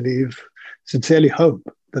sincerely hope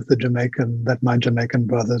that my Jamaican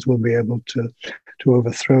brothers will be able to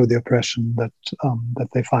overthrow the oppression that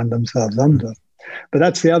they find themselves under. But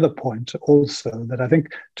that's the other point also, that I think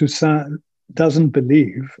Toussaint doesn't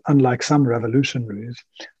believe, unlike some revolutionaries,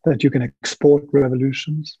 that you can export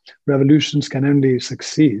revolutions. Revolutions can only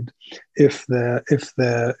succeed if their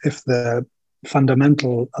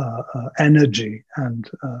fundamental energy and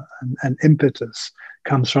impetus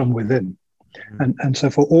comes from within. And so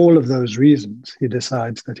for all of those reasons, he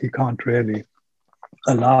decides that he can't really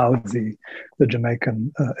allow the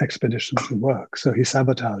Jamaican expedition to work. So he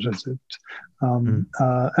sabotages it.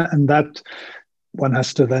 And that one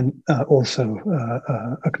has to then also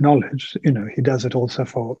acknowledge, he does it also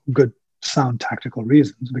for good, sound tactical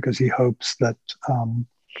reasons, because he hopes that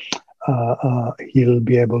he'll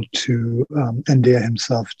be able to endear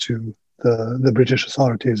himself to the British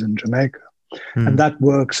authorities in Jamaica. And that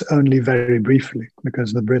works only very briefly,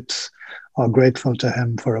 because the Brits are grateful to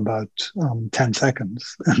him for about 10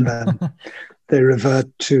 seconds. And then they revert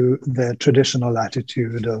to their traditional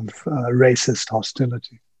attitude of racist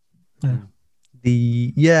hostility.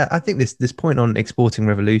 I think this point on exporting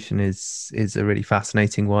revolution is a really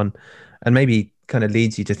fascinating one, and maybe kind of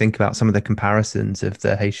leads you to think about some of the comparisons of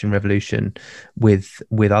the Haitian Revolution with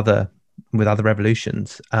other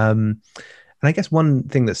revolutions. And I guess one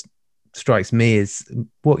thing that strikes me is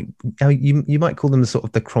how you might call them the sort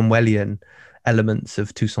of the Cromwellian elements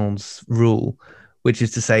of Toussaint's rule, which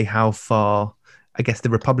is to say how far, I guess, the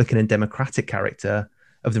republican and democratic character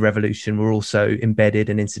of the revolution were also embedded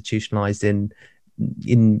and institutionalized in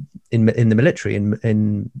the military,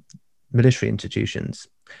 in military institutions.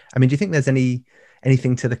 I mean, do you think there's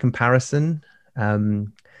anything to the comparison,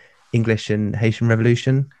 English and Haitian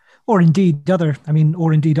Revolution, or indeed other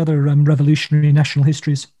revolutionary national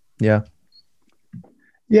histories? Yeah.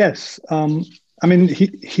 Yes. I mean,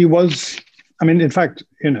 he was. I mean, in fact,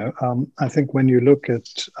 I think when you look at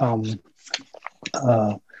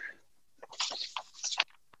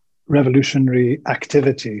revolutionary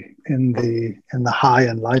activity in the High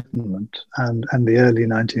Enlightenment and the early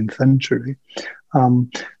 19th century,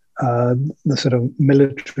 the sort of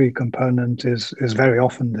military component is very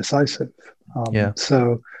often decisive.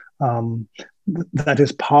 So that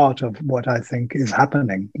is part of what I think is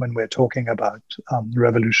happening when we're talking about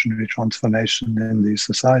revolutionary transformation in these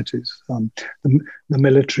societies. The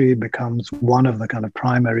military becomes one of the kind of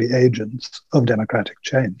primary agents of democratic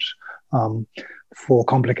change, for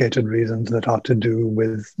complicated reasons that are to do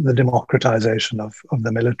with the democratization of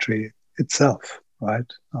the military itself, right?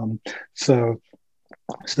 So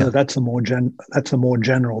that's a more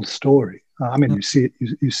general story. I mean, you see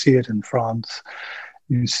it in France.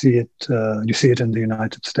 You see it in the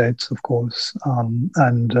United States, of course,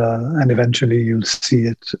 and eventually you'll see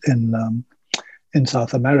it in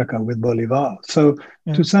South America with Bolivar. So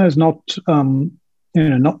Toussaint is not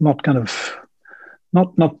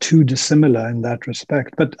too dissimilar in that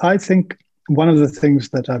respect. But I think one of the things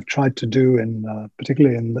that I've tried to do,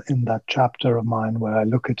 particularly in that chapter of mine where I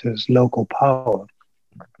look at his local power,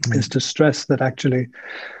 is to stress that actually.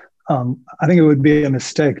 I think it would be a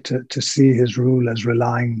mistake to see his rule as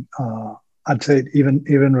relying, I'd say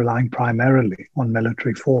even relying primarily on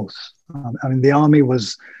military force. I mean, the army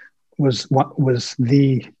was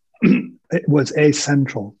a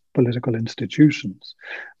central political institutions,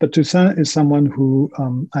 but Toussaint is someone who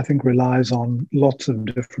I think relies on lots of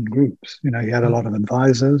different groups. He had a lot of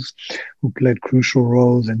advisors who played crucial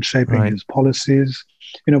roles in shaping his policies.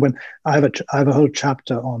 When I have a whole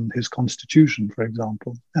chapter on his constitution, for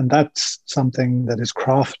example, and that's something that is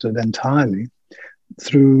crafted entirely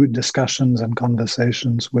through discussions and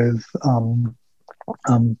conversations with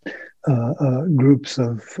groups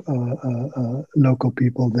of local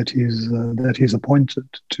people that he's appointed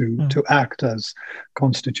to act as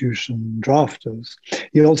constitution drafters.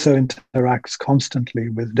 He also interacts constantly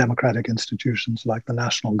with democratic institutions like the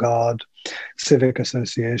National Guard, civic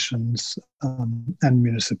associations, and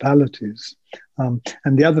municipalities. And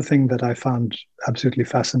the other thing that I found absolutely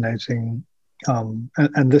fascinating,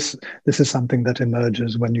 and this is something that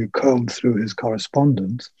emerges when you comb through his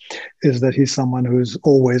correspondence, is that he's someone who's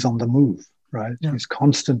always on the move, right? Yeah. He's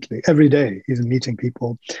constantly, every day, he's meeting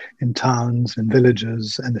people in towns, in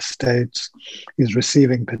villages, and estates. He's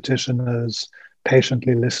receiving petitioners,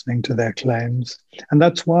 patiently listening to their claims. And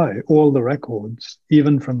that's why all the records,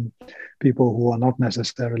 even from people who are not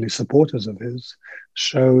necessarily supporters of his,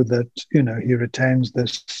 show that, you know, he retains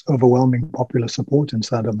this overwhelming popular support in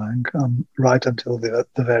Saint-Domingue right until the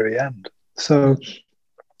very end. So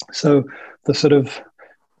the sort of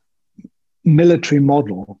military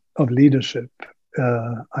model of leadership,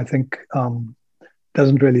 I think,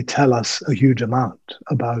 doesn't really tell us a huge amount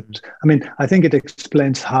about, I mean, I think it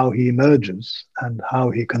explains how he emerges and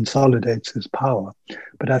how he consolidates his power.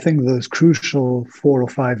 But I think those crucial 4 or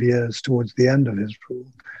 5 years towards the end of his rule,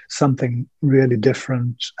 something really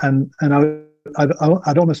different. And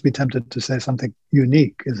I'd almost be tempted to say something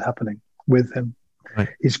unique is happening with him. Right.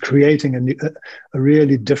 He's creating a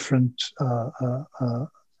really different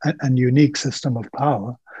and unique system of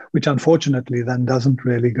power, which unfortunately then doesn't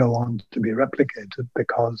really go on to be replicated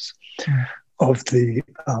because of the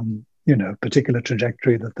particular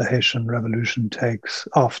trajectory that the Haitian Revolution takes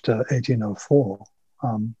after 1804.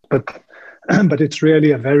 But it's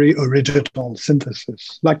really a very original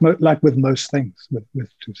synthesis, like with most things with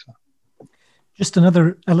Toussaint. Just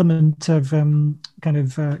another element of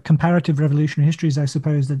comparative revolutionary histories, I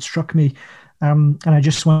suppose, that struck me, and I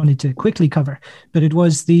just wanted to quickly cover. But it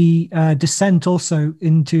was the descent also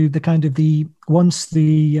into once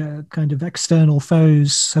the kind of external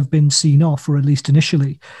foes have been seen off, or at least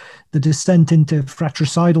initially, the descent into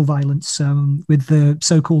fratricidal violence with the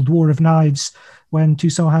so-called War of Knives, when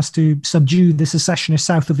Toussaint has to subdue the secessionists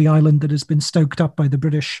south of the island that has been stoked up by the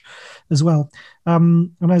British as well.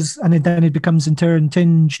 Then it becomes in turn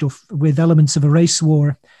tinged with elements of a race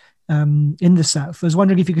war in the south. I was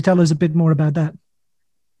wondering if you could tell us a bit more about that.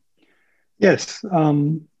 Yes,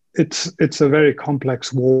 it's a very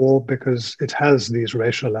complex war because it has these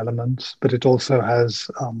racial elements, but it also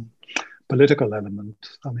has political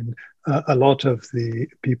elements. I mean, a lot of the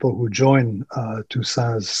people who join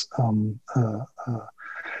Toussaint's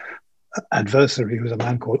adversary, who's a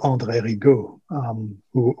man called André Rigaud,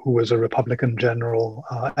 who was a Republican general,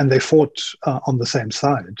 and they fought on the same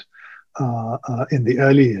side in the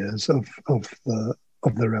early years of the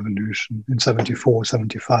revolution in 74,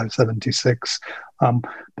 75, 76. But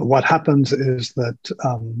what happens is that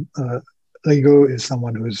Rigaud is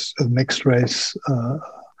someone who is of mixed race,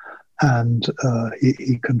 and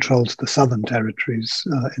he controls the southern territories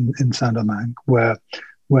in Saint-Domingue, where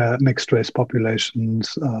mixed race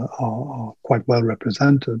populations are quite well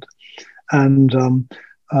represented. And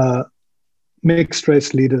mixed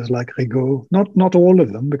race leaders like Rigaud, not all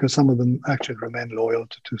of them, because some of them actually remain loyal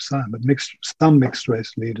to Toussaint, but some mixed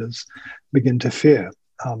race leaders begin to fear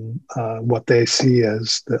what they see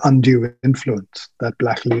as the undue influence that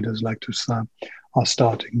Black leaders like Toussaint are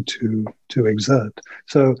starting to exert.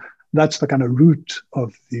 So that's the kind of root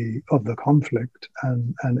of the conflict,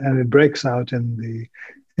 and it breaks out in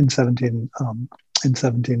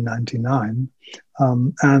 1799,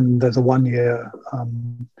 and there's a 1-year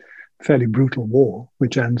fairly brutal war,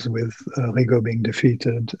 which ends with Rigaud being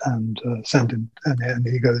defeated and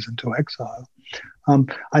he goes into exile.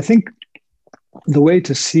 I think the way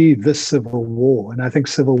to see this civil war, and I think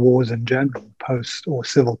civil wars in general,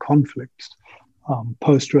 civil conflicts,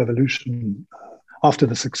 post-revolution, after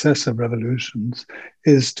the success of revolutions,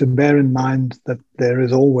 is to bear in mind that there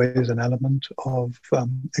is always an element of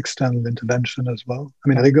external intervention as well. I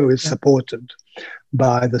mean, Rigaud is supported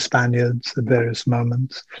by the Spaniards at various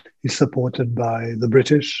moments. He's supported by the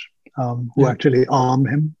British, who actually arm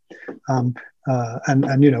him. And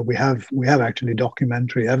you know, we have actually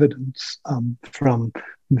documentary evidence from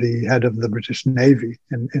the head of the British Navy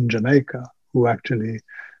in Jamaica, who actually,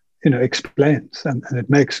 you know, explains, and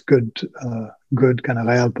it makes good kind of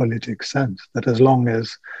realpolitik sense, that as long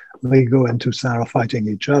as Rigaud and Toussaint are fighting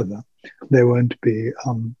each other, they won't be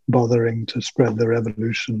bothering to spread the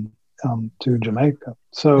revolution to Jamaica.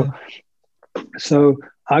 So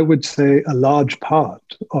I would say a large part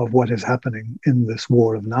of what is happening in this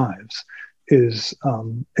War of Knives is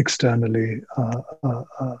externally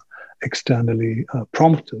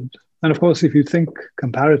prompted. And of course, if you think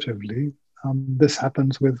comparatively, this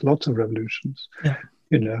happens with lots of revolutions. Yeah.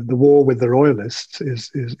 You know, the war with the royalists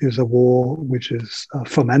is a war which is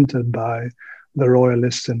fomented by the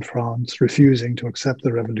royalists in France refusing to accept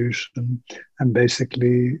the revolution and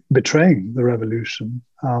basically betraying the revolution.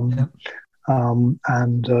 And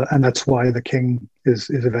that's why the king is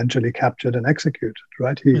eventually captured and executed.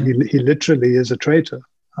 Right? He literally is a traitor.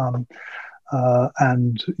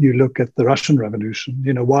 And you look at the Russian Revolution,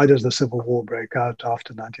 you know, why does the Civil War break out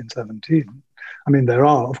after 1917? I mean, there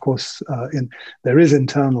are, of course, there is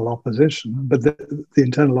internal opposition, but the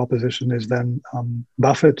internal opposition is then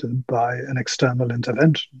buffeted by an external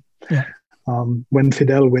intervention. Yeah. When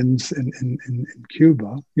Fidel wins in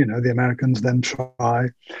Cuba, the Americans then try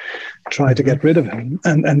to get rid of him,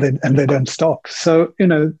 and they don't stop. So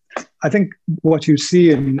I think what you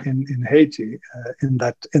see in Haiti in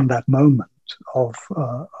that moment of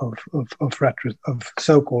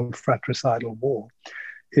so-called fratricidal war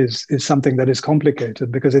is something that is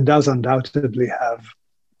complicated, because it does undoubtedly have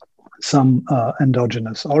some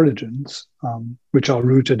endogenous origins, which are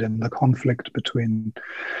rooted in the conflict between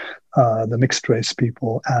the mixed race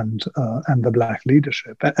people and the Black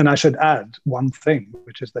leadership. And I should add one thing,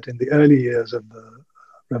 which is that in the early years of the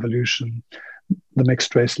revolution, the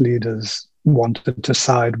mixed race leaders wanted to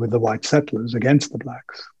side with the white settlers against the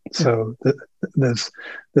Blacks. So there's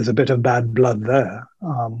a bit of bad blood there.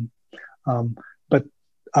 But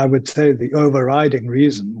I would say the overriding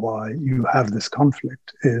reason why you have this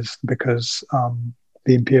conflict is because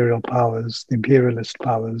the imperialist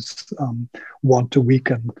powers want to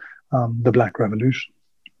weaken the Black Revolution.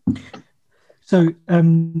 So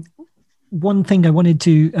one thing I wanted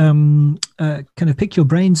to kind of pick your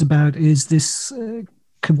brains about is this,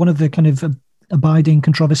 one of the kind of abiding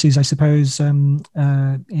controversies, I suppose, in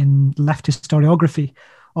leftist historiography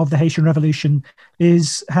of the Haitian Revolution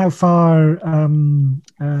is how far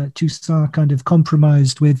Toussaint kind of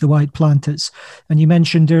compromised with the white planters. And you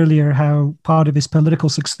mentioned earlier how part of his political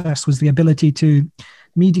success was the ability to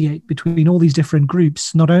mediate between all these different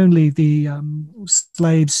groups, not only the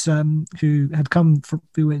slaves who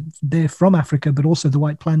were there from Africa, but also the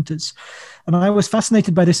white planters. And I was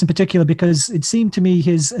fascinated by this in particular because it seemed to me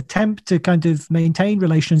his attempt to kind of maintain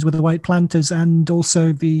relations with the white planters and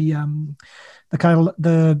also the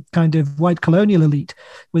kind of white colonial elite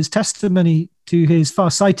was testimony to his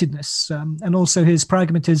farsightedness and also his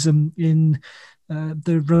pragmatism in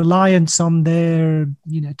the reliance on their,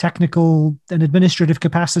 technical and administrative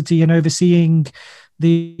capacity in overseeing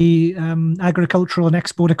the agricultural and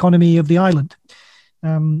export economy of the island.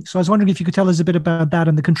 So I was wondering if you could tell us a bit about that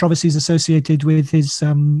and the controversies associated with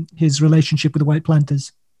his relationship with the white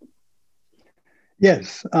planters.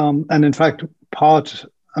 Yes, and in fact,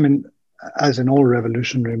 as in all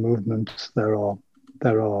revolutionary movements, there are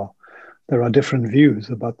different views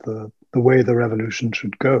about the way the revolution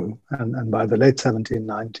should go. And by the late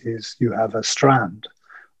 1790s, you have a strand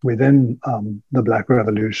within the Black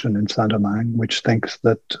Revolution in Saint-Domingue, which thinks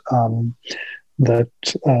that the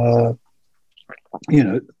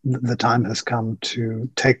time has come to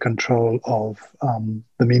take control of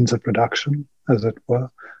the means of production, as it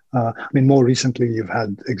were. More recently, you've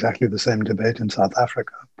had exactly the same debate in South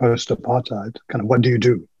Africa, post-apartheid. Kind of, what do you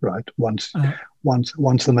do, right? Once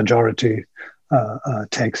the majority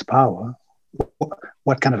takes power,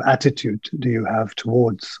 what kind of attitude do you have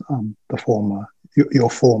towards your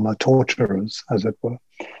former torturers, as it were?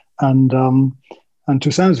 And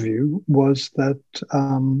Toussaint's view was that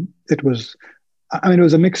it was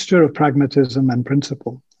a mixture of pragmatism and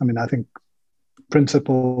principle. I think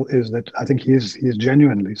principle is that I think he is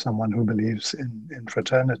genuinely someone who believes in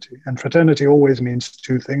fraternity, and fraternity always means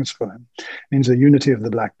two things for him. It means the unity of the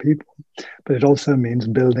Black people, but it also means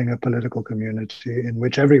building a political community in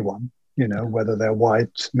which everyone, whether they're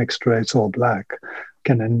white, mixed race, or Black,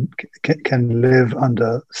 can live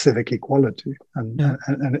under civic equality, and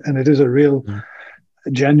it is a real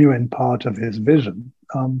genuine part of his vision.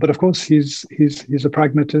 But of course, he's a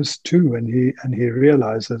pragmatist too, and he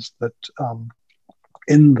realizes that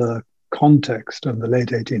in the context of the late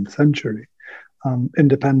 18th century,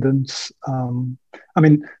 independence, the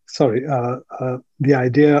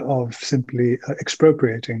idea of simply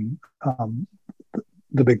expropriating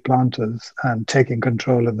the big planters and taking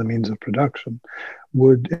control of the means of production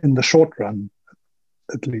would, in the short run,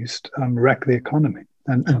 at least, wreck the economy.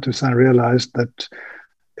 And Toussaint realized that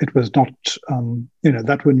it was not,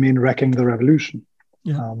 that would mean wrecking the revolution.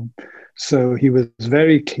 Yeah. So he was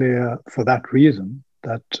very clear for that reason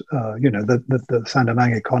that that the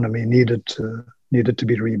Saint-Domingue economy needed to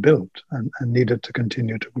be rebuilt and needed to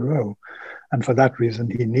continue to grow, and for that reason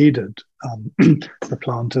he needed the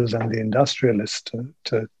planters and the industrialists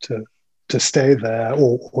to stay there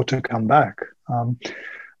or to come back.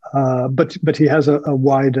 But he has a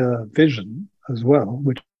wider vision as well,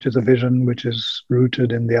 which is a vision which is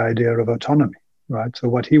rooted in the idea of autonomy, right?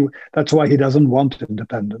 So that's why he doesn't want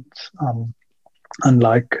independence,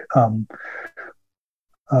 unlike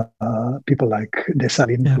people like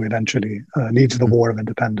Dessalines, who eventually leads the War of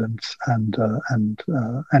Independence and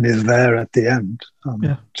is there at the end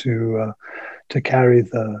to carry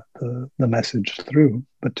the message through.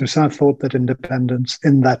 But Toussaint thought that independence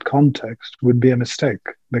in that context would be a mistake,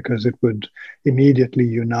 because it would immediately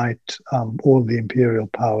unite all the imperial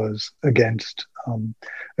powers against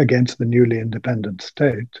the newly independent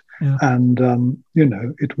state. Yeah. And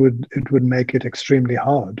it would make it extremely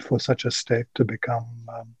hard for such a state to become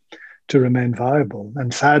to remain viable.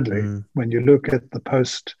 And sadly, when you look at the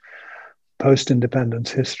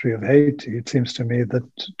post-independence history of Haiti, it seems to me that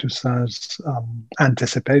Toussaint's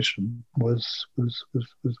anticipation was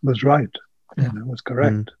right. Yeah. Was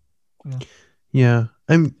correct. Yeah.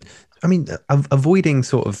 I mean, avoiding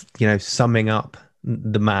sort of, summing up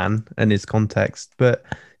the man and his context, but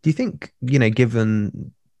do you think,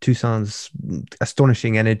 given Toussaint's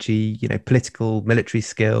astonishing energy, political, military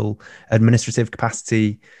skill, administrative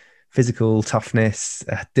capacity, physical toughness,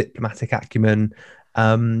 diplomatic acumen,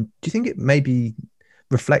 do you think it maybe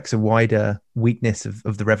reflects a wider weakness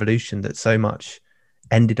of the revolution, that so much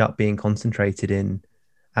ended up being concentrated in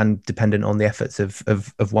and dependent on the efforts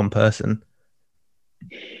of one person?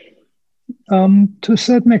 To a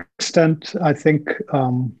certain extent, I think.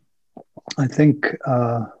 I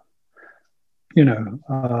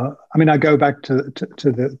go back to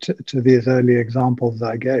these early examples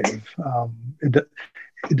I gave.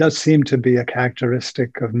 It does seem to be a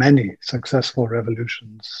characteristic of many successful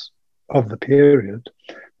revolutions of the period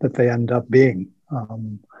that they end up being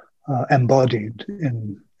embodied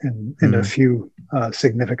in a few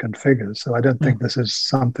significant figures. So I don't think this is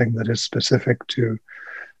something that is specific to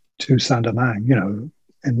Saint-Domingue.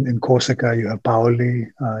 In Corsica you have Paoli,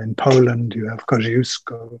 in Poland you have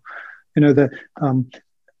Kosciuszko.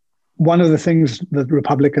 One of the things that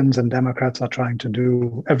Republicans and Democrats are trying to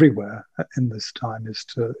do everywhere in this time is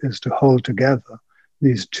to hold together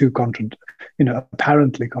these two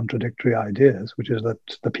apparently contradictory ideas, which is that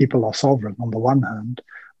the people are sovereign on the one hand,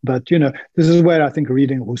 but this is where I think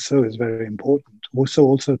reading Rousseau is very important. Rousseau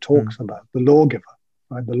also talks about the lawgiver.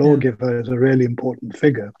 Right? The lawgiver is a really important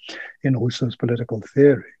figure in Rousseau's political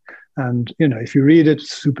theory. And, if you read it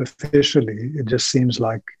superficially, it just seems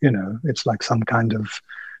like, it's like some kind of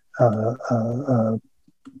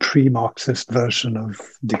pre-Marxist version of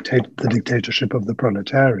the dictatorship of the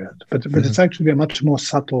proletariat. But it's actually a much more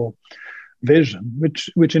subtle vision,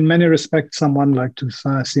 which in many respects someone like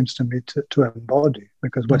Toussaint seems to me to embody,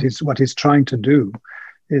 because what he's trying to do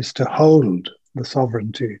is to hold the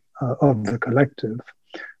sovereignty of the collective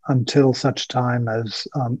until such time as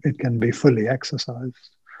it can be fully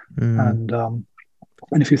exercised. And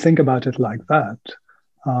if you think about it like that,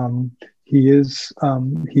 he is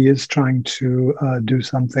trying to do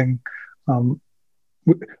something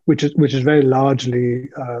which is very largely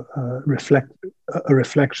a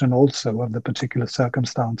reflection also of the particular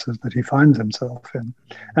circumstances that he finds himself in.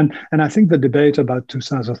 And I think the debate about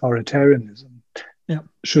Toussaint's authoritarianism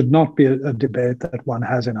should not be a debate that one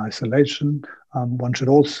has in isolation. One should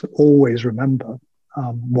also always remember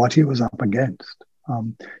what he was up against.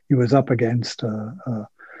 He was up against an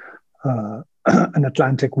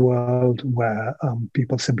Atlantic world where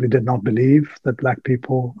people simply did not believe that Black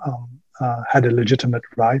people had a legitimate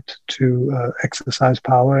right to exercise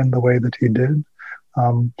power in the way that he did.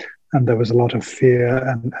 And there was a lot of fear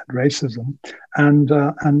and racism. And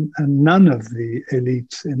none of the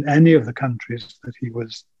elites in any of the countries that he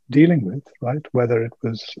was dealing with, right, whether it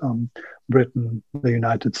was Britain, the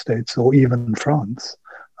United States, or even France,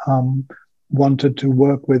 wanted to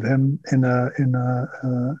work with him in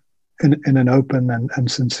an open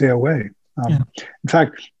and sincere way. In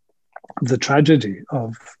fact, the tragedy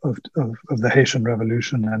of the Haitian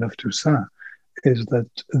Revolution and of Toussaint is that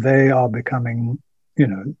they are becoming,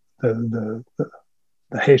 the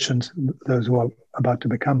Haitians, those who are about to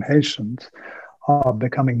become Haitians, are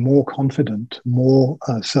becoming more confident, more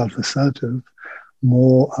self-assertive,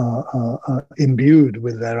 more imbued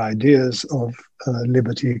with their ideas of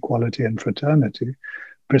liberty, equality, and fraternity,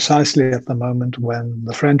 precisely at the moment when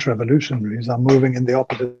the French revolutionaries are moving in the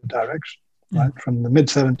opposite direction. Right? From the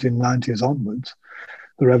mid-1790s onwards,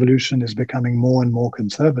 the revolution is becoming more and more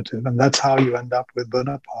conservative, and that's how you end up with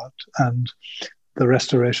Bonaparte and the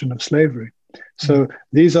restoration of slavery. So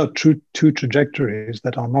these are two trajectories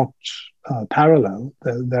that are not parallel.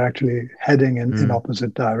 They're actually heading in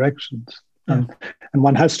opposite directions. And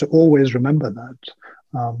one has to always remember that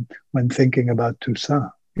when thinking about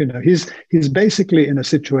Toussaint. He's basically in a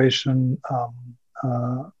situation of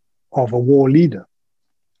a war leader,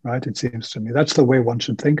 right? It seems to me that's the way one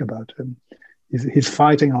should think about him. He's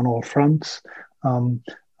fighting on all fronts,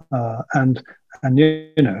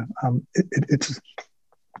 it's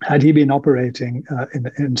had he been operating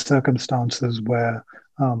in circumstances where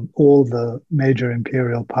all the major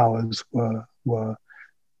imperial powers were were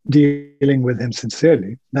dealing with him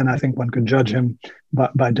sincerely, then I think one could judge him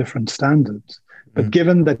by different standards. But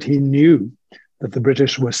given that he knew that the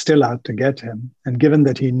British were still out to get him, and given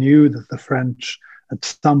that he knew that the French at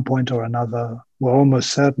some point or another were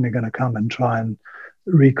almost certainly going to come and try and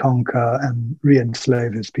reconquer and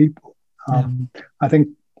re-enslave his people, I think,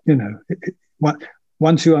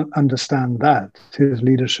 once you understand that, his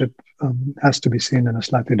leadership has to be seen in a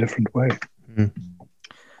slightly different way.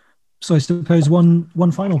 So I suppose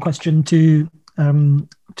one final question to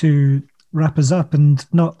wrap us up, and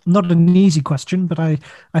not an easy question, but I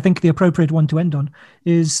think the appropriate one to end on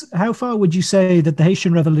is, how far would you say that the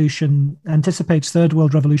Haitian Revolution anticipates third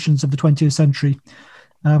world revolutions of the 20th century?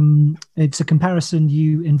 It's a comparison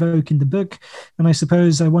you invoke in the book, and I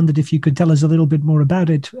suppose I wondered if you could tell us a little bit more about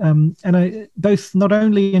it, both not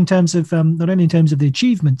only in terms of the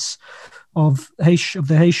achievements of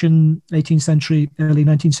the Haitian 18th century, early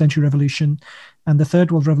 19th century revolution, and the third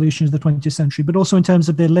world revolution of the 20th century, but also in terms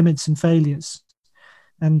of their limits and failures.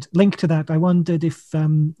 And linked to that, I wondered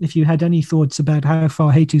if you had any thoughts about how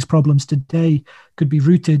far Haiti's problems today could be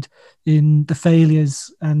rooted in the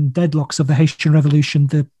failures and deadlocks of the Haitian Revolution,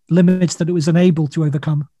 the limits that it was unable to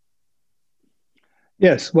overcome.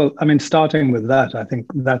 Yes, well, I mean, starting with that, I think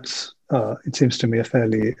that's, it seems to me, a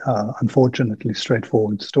fairly, unfortunately,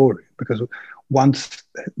 straightforward story, because once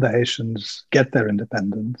the Haitians get their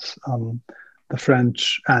independence, the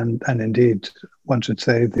French and indeed, one should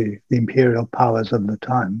say, the imperial powers of the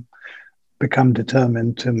time become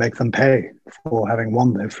determined to make them pay for having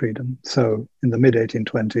won their freedom. So in the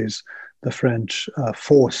mid-1820s, the French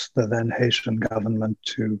force the then Haitian government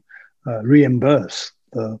to reimburse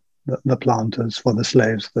the planters for the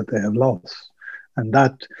slaves that they have lost. And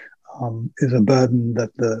that is a burden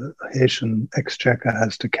that the Haitian exchequer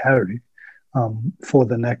has to carry for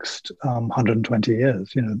the next 120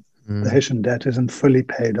 years. The Haitian debt isn't fully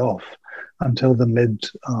paid off until the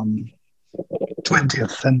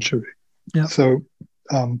mid-20th century. Yeah. So,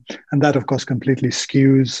 and that, of course, completely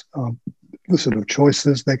skews the sort of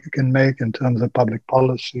choices they can make in terms of public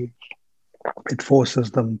policy. It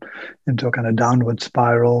forces them into a kind of downward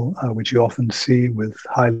spiral, which you often see with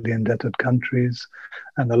highly indebted countries.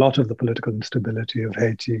 And a lot of the political instability of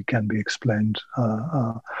Haiti can be explained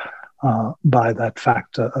by that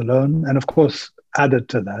factor alone. And of course, added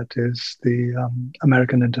to that is the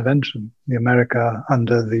American intervention. The America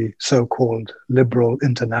under the so-called liberal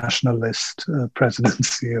internationalist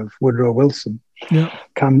presidency of Woodrow Wilson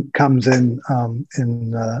comes in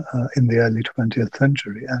the early 20th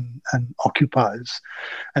century and occupies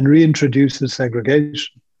and reintroduces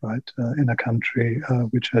segregation, right, in a country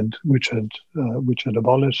which had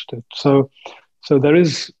abolished it. So there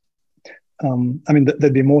is.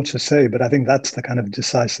 There'd be more to say, but I think that's the kind of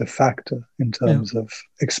decisive factor in terms of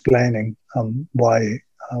explaining why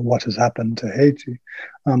what has happened to Haiti.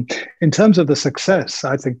 In terms of the success,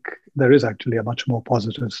 I think there is actually a much more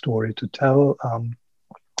positive story to tell.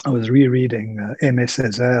 I was rereading Aimé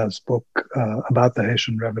Césaire's book about the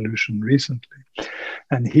Haitian Revolution recently,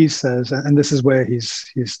 and he says, and this is where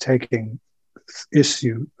he's taking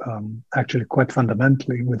issue actually quite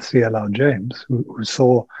fundamentally with CLR James, who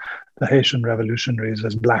saw the Haitian revolutionaries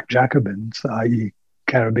as Black Jacobins, i.e.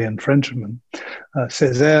 Caribbean Frenchmen.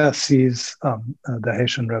 Césaire sees the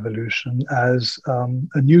Haitian Revolution as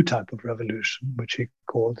a new type of revolution, which he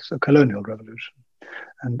calls a colonial revolution.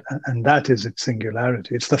 And that is its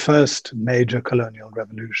singularity. It's the first major colonial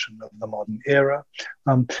revolution of the modern era.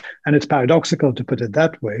 And it's paradoxical to put it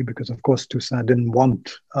that way, because, of course, Toussaint didn't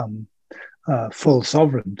want full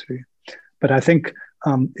sovereignty. But I think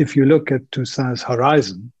if you look at Toussaint's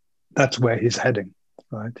horizon, that's where he's heading,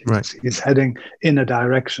 right? He's heading in a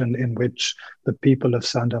direction in which the people of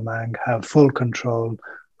Saint-Domingue have full control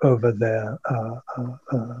over their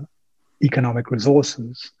economic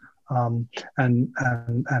resources. And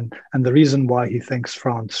the reason why he thinks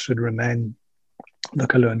France should remain the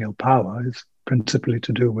colonial power is principally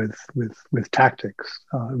to do with tactics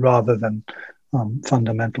rather than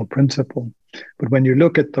fundamental principle. But when you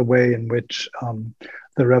look at the way in which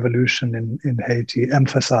the revolution in Haiti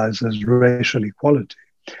emphasizes racial equality,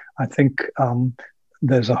 I think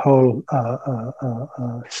there's a whole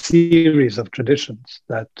series of traditions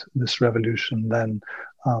that this revolution then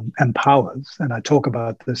empowers. And I talk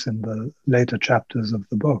about this in the later chapters of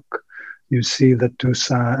the book. You see that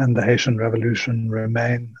Toussaint and the Haitian Revolution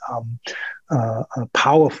remain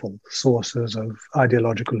powerful sources of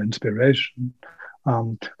ideological inspiration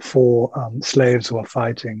for slaves who are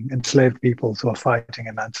fighting, enslaved peoples who are fighting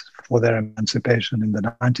for their emancipation in the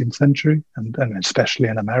 19th century, and especially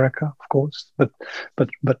in America, of course, but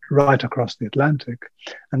right across the Atlantic.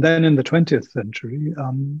 And then in the 20th century,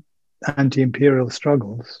 anti-imperial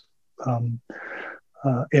struggles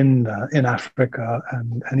in Africa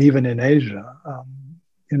and even in Asia.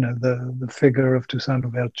 The figure of Toussaint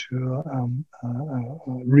L'Ouverture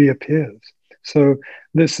reappears. So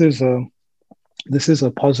this is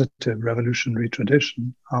a positive revolutionary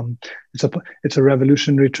tradition. It's a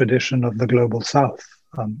revolutionary tradition of the global South,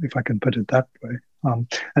 if I can put it that way.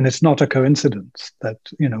 And it's not a coincidence that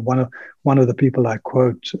one of the people I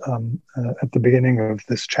quote at the beginning of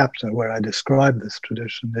this chapter, where I describe this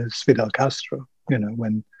tradition, is Fidel Castro.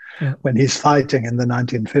 When he's fighting in the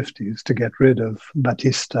 1950s to get rid of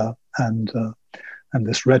Batista and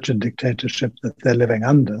this wretched dictatorship that they're living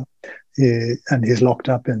under, and he's locked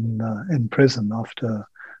up in prison after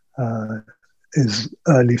his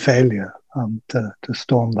early failure to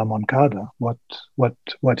storm the Moncada.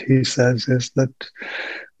 What he says is that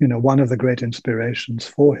one of the great inspirations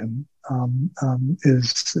for him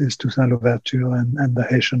is Toussaint L'Ouverture and the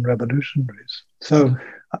Haitian revolutionaries.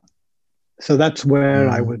 So that's where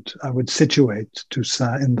I would situate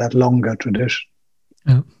Toussaint in that longer tradition.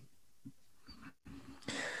 Yeah.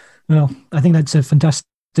 Well, I think that's a fantastic.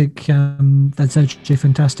 That's actually a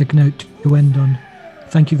fantastic note to end on.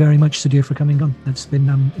 Thank you very much, Sudhir, for coming on. It's been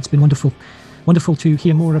wonderful to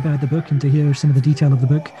hear more about the book and to hear some of the detail of the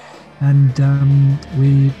book. And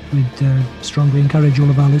we would strongly encourage all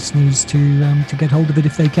of our listeners to get hold of it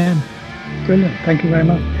if they can. Brilliant. Thank you very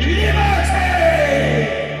much.